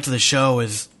 5 minutes of the show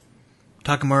is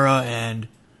Nakamura and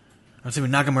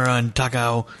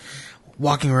Takao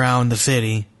walking around the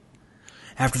city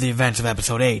after the events of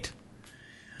episode 8.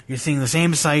 You're seeing the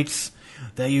same sights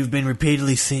that you've been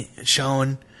repeatedly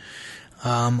shown,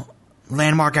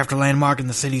 landmark after landmark in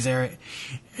the city's area,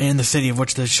 in the city of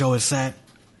which the show is set.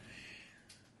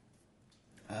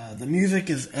 The music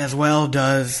as well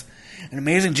does an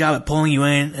amazing job at pulling you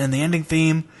in, and the ending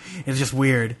theme is just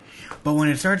weird. But when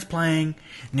it starts playing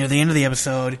near the end of the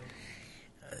episode,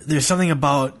 there's something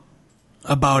about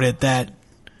it that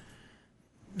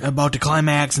about the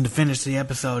climax and to finish the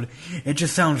episode. It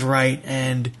just sounds right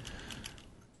and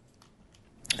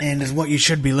is what you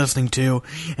should be listening to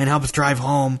and helps drive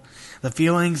home the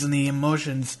feelings and the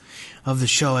emotions of the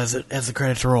show as the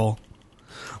credits roll.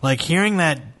 Like hearing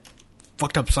that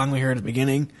fucked up song we heard at the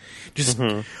beginning, just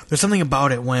there's something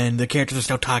about it when the characters are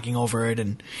still talking over it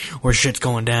and or shit's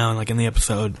going down like in the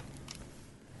episode.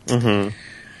 I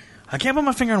can't put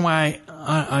my finger on why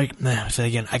I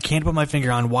can't put my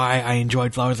finger on why I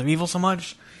enjoyed Flowers of Evil so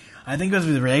much. I think it was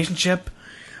the relationship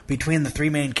between the three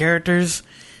main characters,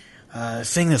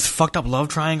 seeing this fucked up love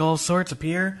triangle of sorts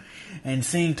appear, and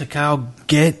seeing Takao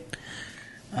get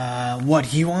what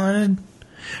he wanted,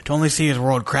 to only see his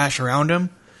world crash around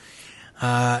him,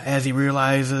 as he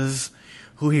realizes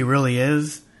who he really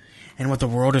is and what the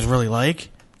world is really like.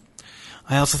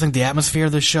 I also think the atmosphere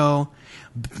of the show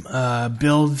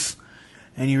builds,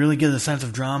 and you really get a sense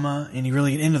of drama, and you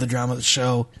really get into the drama of the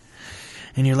show,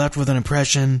 and you're left with an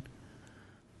impression,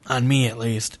 on me at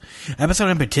least. Episode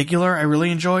in particular I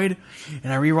really enjoyed,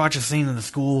 and I rewatched a scene in the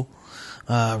school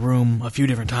room a few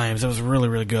different times. It was really,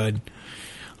 really good.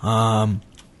 Flowers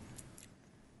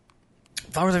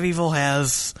of Evil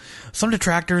has some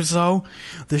detractors, though.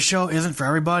 The show isn't for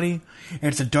everybody.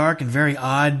 It's a dark and very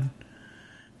odd.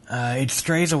 It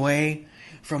strays away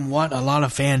from what a lot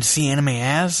of fans see anime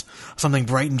as, something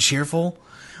bright and cheerful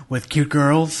with cute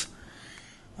girls.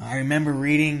 I remember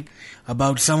reading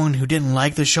about someone who didn't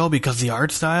like the show because of the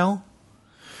art style.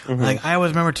 Like, I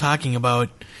always remember talking about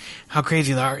how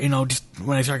crazy the art, just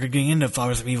when I started getting into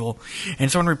Flowers of Evil,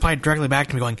 and someone replied directly back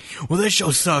to me going, well, this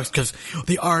show sucks because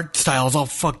the art style is all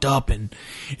fucked up and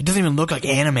it doesn't even look like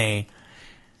anime.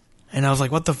 And I was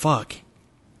like, what the fuck?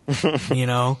 It's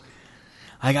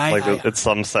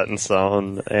some set in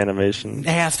stone animation. It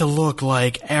has to look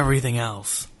like everything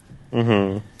else.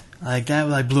 Like,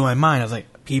 that blew my mind. I was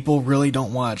like, people really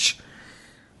don't watch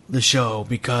the show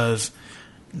because,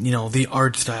 the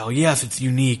art style. Yes, it's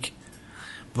unique,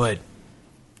 but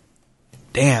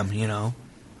damn, you know.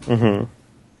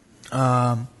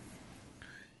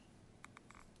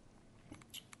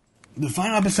 The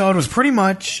final episode was pretty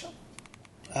much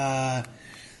nothing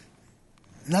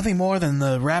more than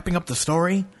the wrapping up the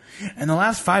story, and the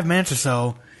last 5 minutes or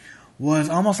so was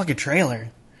almost like a trailer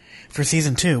for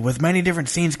season 2, with many different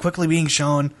scenes quickly being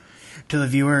shown to the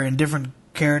viewer and different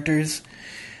characters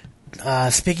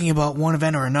speaking about one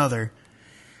event or another.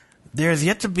 There's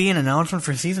yet to be an announcement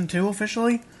for season 2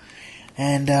 officially,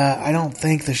 and I don't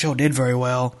think the show did very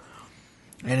well,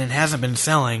 and it hasn't been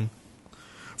selling.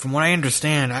 From what I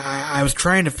understand, I was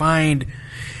trying to find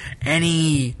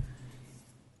any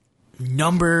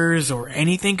numbers or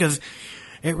anything, because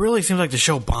it really seems like the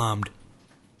show bombed.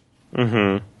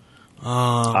 I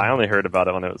only heard about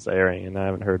it when it was airing, and I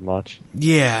haven't heard much.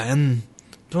 Yeah, and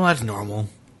well, that's normal.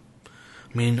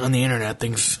 I mean, on the internet,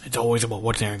 it's always about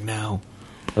what's airing now.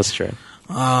 That's true.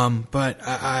 But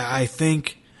I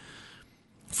think,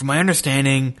 from my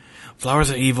understanding,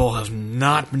 Flowers of Evil has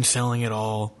not been selling at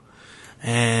all.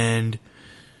 And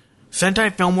Sentai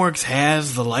Filmworks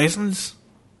has the license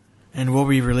and will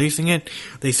be releasing it.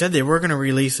 They said they were going to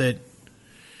release it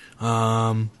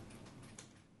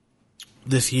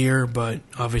this year, but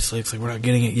obviously it's like we're not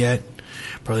getting it yet.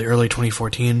 Probably early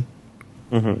 2014.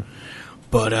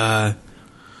 But I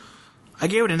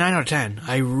gave it a 9 out of 10.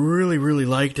 I really, really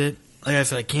liked it. Like I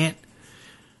said, I can't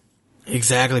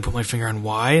exactly put my finger on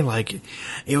why. Like,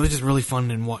 it was just really fun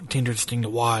and interesting to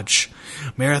watch.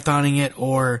 Marathoning it,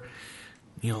 or,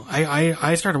 you know,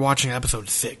 I started watching episode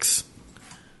 6.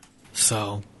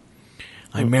 So,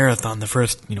 I marathoned the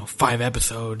first, 5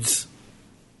 episodes,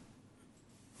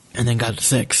 and then got to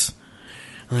 6,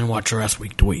 and then watched the rest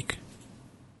week to week.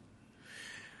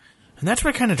 And that's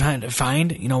what I kind of trying to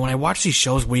find. When I watch these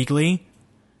shows weekly,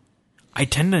 I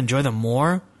tend to enjoy them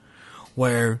more.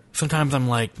 Where sometimes I'm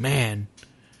like, man,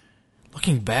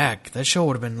 looking back, that show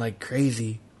would have been like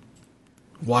crazy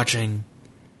watching,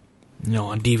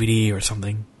 on DVD or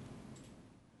something.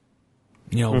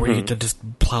 Where you get to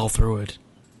just plow through it.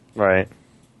 Right.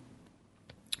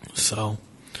 So,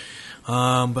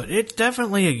 but it's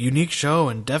definitely a unique show,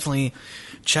 and definitely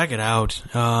check it out.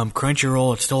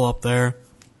 Crunchyroll, it's still up there.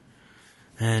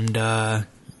 And I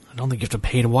don't think you have to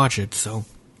pay to watch it, so.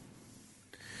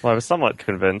 Well, I was somewhat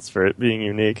convinced for it being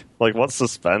unique. Like, what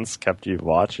suspense kept you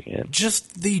watching it?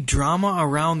 Just the drama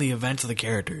around the events of the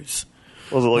characters.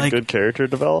 Was it like good character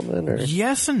development? Or?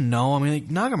 Yes and no. I mean, like,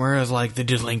 Nagamura is like the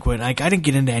delinquent. Like, I didn't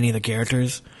get into any of the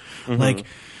characters. Like,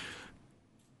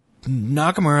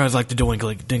 Nakamura is like the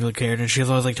delinquent character, and she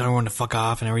was always like telling everyone to fuck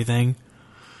off and everything.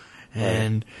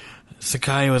 And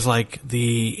Sakai was like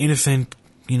the innocent,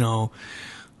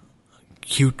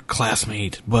 cute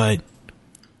classmate, but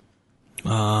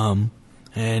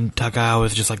and Takao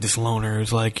is just like this loner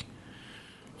who's like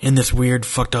in this weird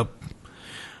fucked up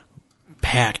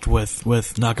pact with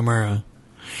Nakamura,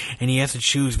 and he has to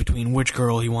choose between which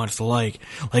girl he wants to like.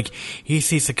 Like, he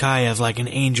sees Sakai as like an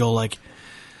angel, like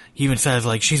he even says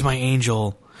like, she's my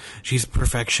angel, she's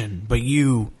perfection, but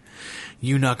you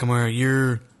Nakamura,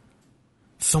 you're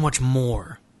so much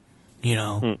more,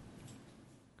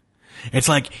 It's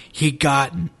like he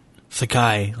got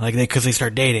Sakai, like because they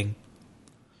start dating.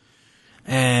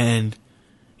 And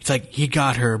it's like he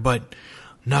got her, but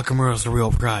Nakamura's the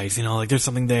real prize, like there's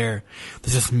something there.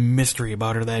 There's this mystery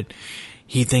about her that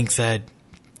he thinks that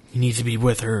he needs to be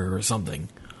with her or something.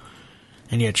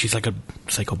 And yet she's like a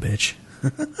psycho bitch.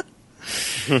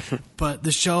 But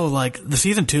the show, like, the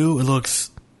season 2, it looks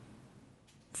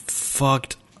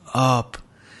fucked up.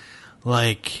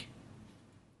 Like,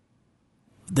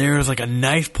 there's like a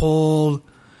knife pulled.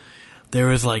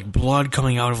 There is like blood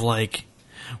coming out of like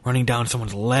running down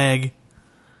someone's leg.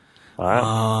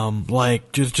 Wow.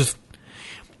 Like, just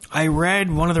I read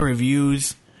one of the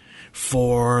reviews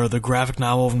for the graphic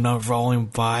novel of Volume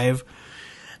 5,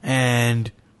 and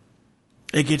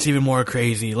it gets even more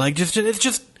crazy. Like, it's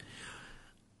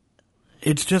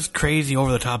just crazy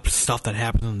over the top stuff that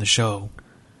happens in the show.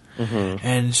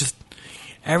 And it's just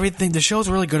everything. The show's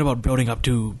really good about building up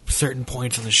to certain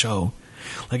points in the show.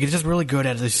 Like, it's just really good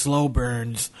at the slow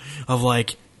burns of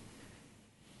like,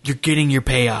 you're getting your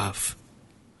payoff,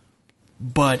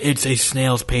 but it's a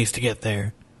snail's pace to get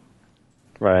there.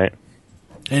 Right.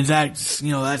 And that's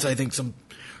I think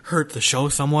hurt the show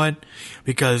somewhat,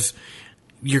 because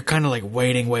you're kind of like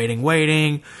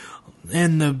waiting,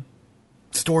 and the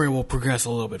story will progress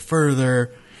a little bit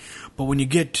further. But when you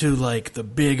get to like the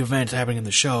big events happening in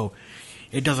the show,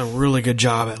 it does a really good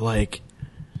job at like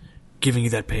giving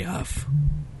you that payoff.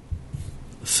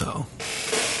 So.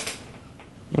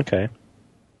 Okay.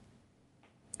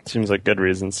 Seems like good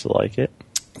reasons to like it.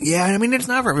 Yeah, I mean, it's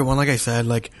not for everyone. Like I said,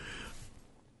 like,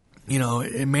 you know,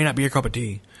 it may not be your cup of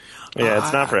tea. Yeah,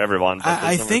 it's not for everyone. But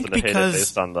I think to hate because it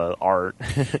based on the art.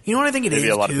 You know what I think it is, Maybe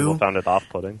a lot too? of people found it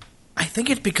off-putting. I think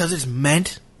it's because it's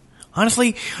meant.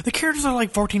 Honestly, the characters are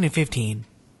like 14 and 15.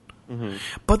 Mm-hmm.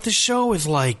 But the show is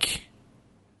like.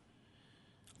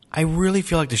 I really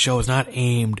feel like the show is not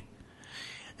aimed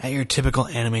at your typical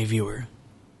anime viewer.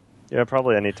 Yeah,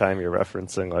 probably any time you're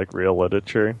referencing like real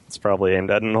literature, it's probably aimed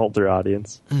at an older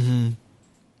audience. Mm-hmm.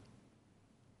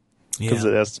 Because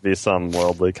it has to be some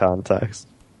worldly context.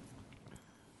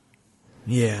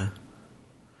 Yeah.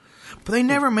 But they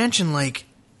never mention, like...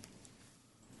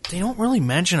 They don't really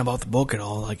mention about the book at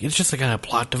all. Like, it's just a kind of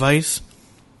plot device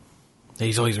that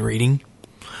he's always reading.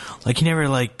 Like, he never,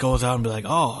 like, goes out and be like,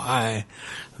 oh,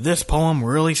 this poem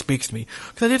really speaks to me.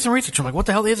 Because I did some research. I'm like, what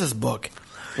the hell is this book?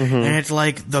 Mm-hmm. And it's,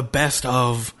 like, the best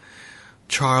of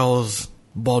Charles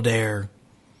Baudelaire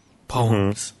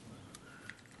poems.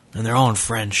 Mm-hmm. And they're all in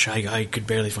French. I could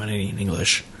barely find any in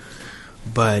English.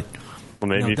 But... Well,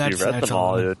 maybe if you read them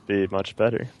all, it would be much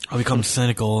better. I'll become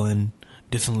cynical and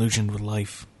disillusioned with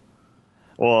life.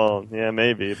 Well, yeah,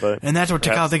 maybe, but... And that's what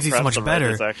Takao thinks he's so much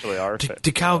better. Actually our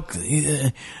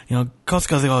Takao,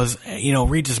 Kosuke goes,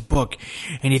 reads this book,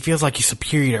 and he feels like he's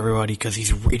superior to everybody because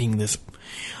he's reading this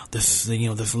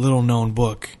little-known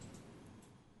book.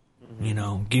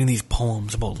 Mm-hmm. Getting these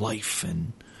poems about life,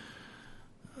 and,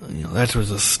 that's what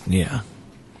this, yeah.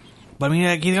 But, I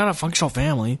mean, he's got a functional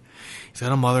family. He's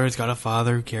got a mother, he's got a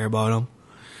father who care about him,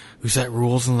 who set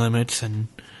rules and limits, and,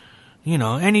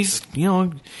 and he's,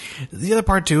 the other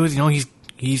part too is,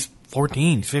 he's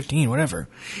 14, he's 15, whatever.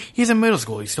 He's in middle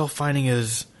school, he's still finding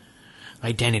his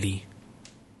identity.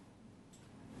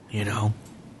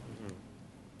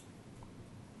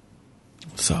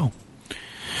 So,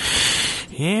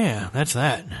 yeah, that's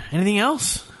that. Anything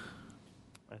else?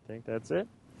 I think that's it.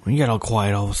 You got all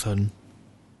quiet all of a sudden.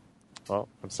 Well,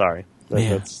 I'm sorry.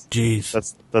 Jeez.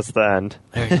 That's the end.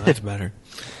 There you go, that's better.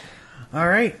 All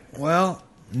right. Well,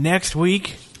 next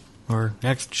week, or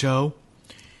next show,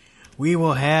 we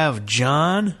will have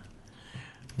John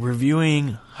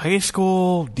reviewing High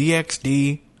School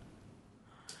DxD.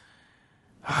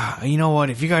 You know what?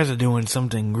 If you guys are doing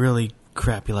something really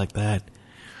crappy like that,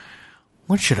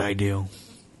 what should I do?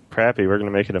 Crappy. We're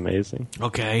going to make it amazing.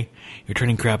 Okay. You're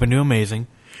turning crap into amazing.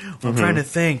 I'm trying to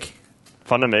think.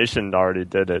 Funimation already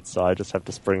did it, so I just have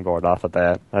to springboard off of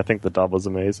that. I think the dub was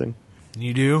amazing.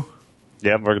 You do?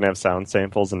 Yeah, we're going to have sound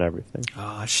samples and everything.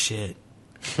 Oh, shit.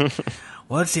 Well,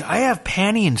 let's see. I have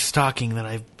Panty and Stocking that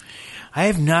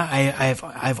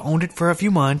I've owned it for a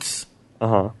few months.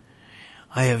 Uh-huh.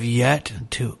 I have yet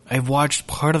to... I've watched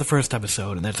part of the first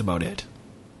episode, and that's about it.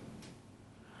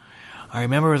 I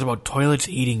remember it was about toilets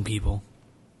eating people.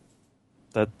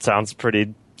 That sounds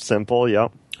pretty simple,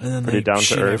 yep. And then pretty they down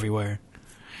shit to earth. Everywhere.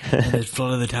 And it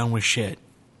flooded the town with shit.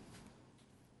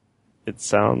 It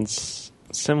sounds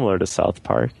similar to South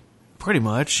Park. Pretty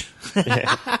much.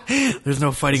 Yeah. There's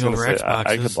no fighting over Xboxes.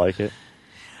 I could like it.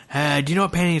 Do you know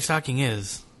what Panty and Stocking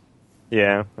is?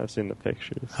 Yeah, I've seen the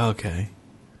pictures. Okay.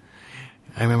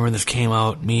 I remember when this came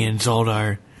out, me and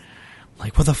Zoldar,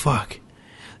 like, what the fuck?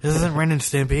 This isn't Ren and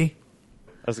Stimpy?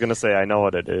 I was going to say I know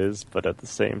what it is, but at the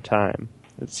same time,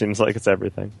 it seems like it's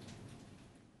everything.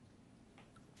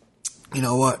 You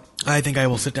know what? I think I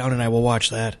will sit down and I will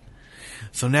watch that.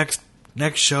 So next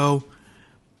show,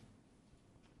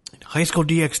 High School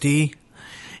DxD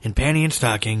and Panty and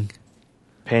Stocking.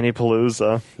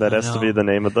 Pantypalooza. That has to be the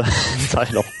name of the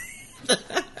title.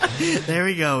 There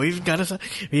we go. We even got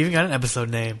an episode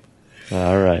name.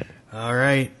 All right.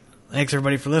 Thanks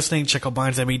everybody for listening. Check out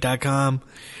BlindsIdeMeat.com.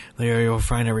 There you'll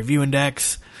find a review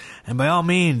index. And by all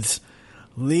means,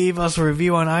 leave us a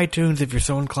review on iTunes if you're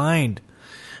so inclined.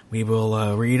 We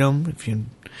will read them. If you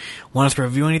want us to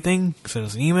review anything, send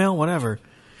us an email, whatever.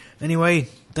 Anyway,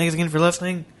 thanks again for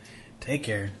listening. Take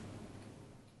care.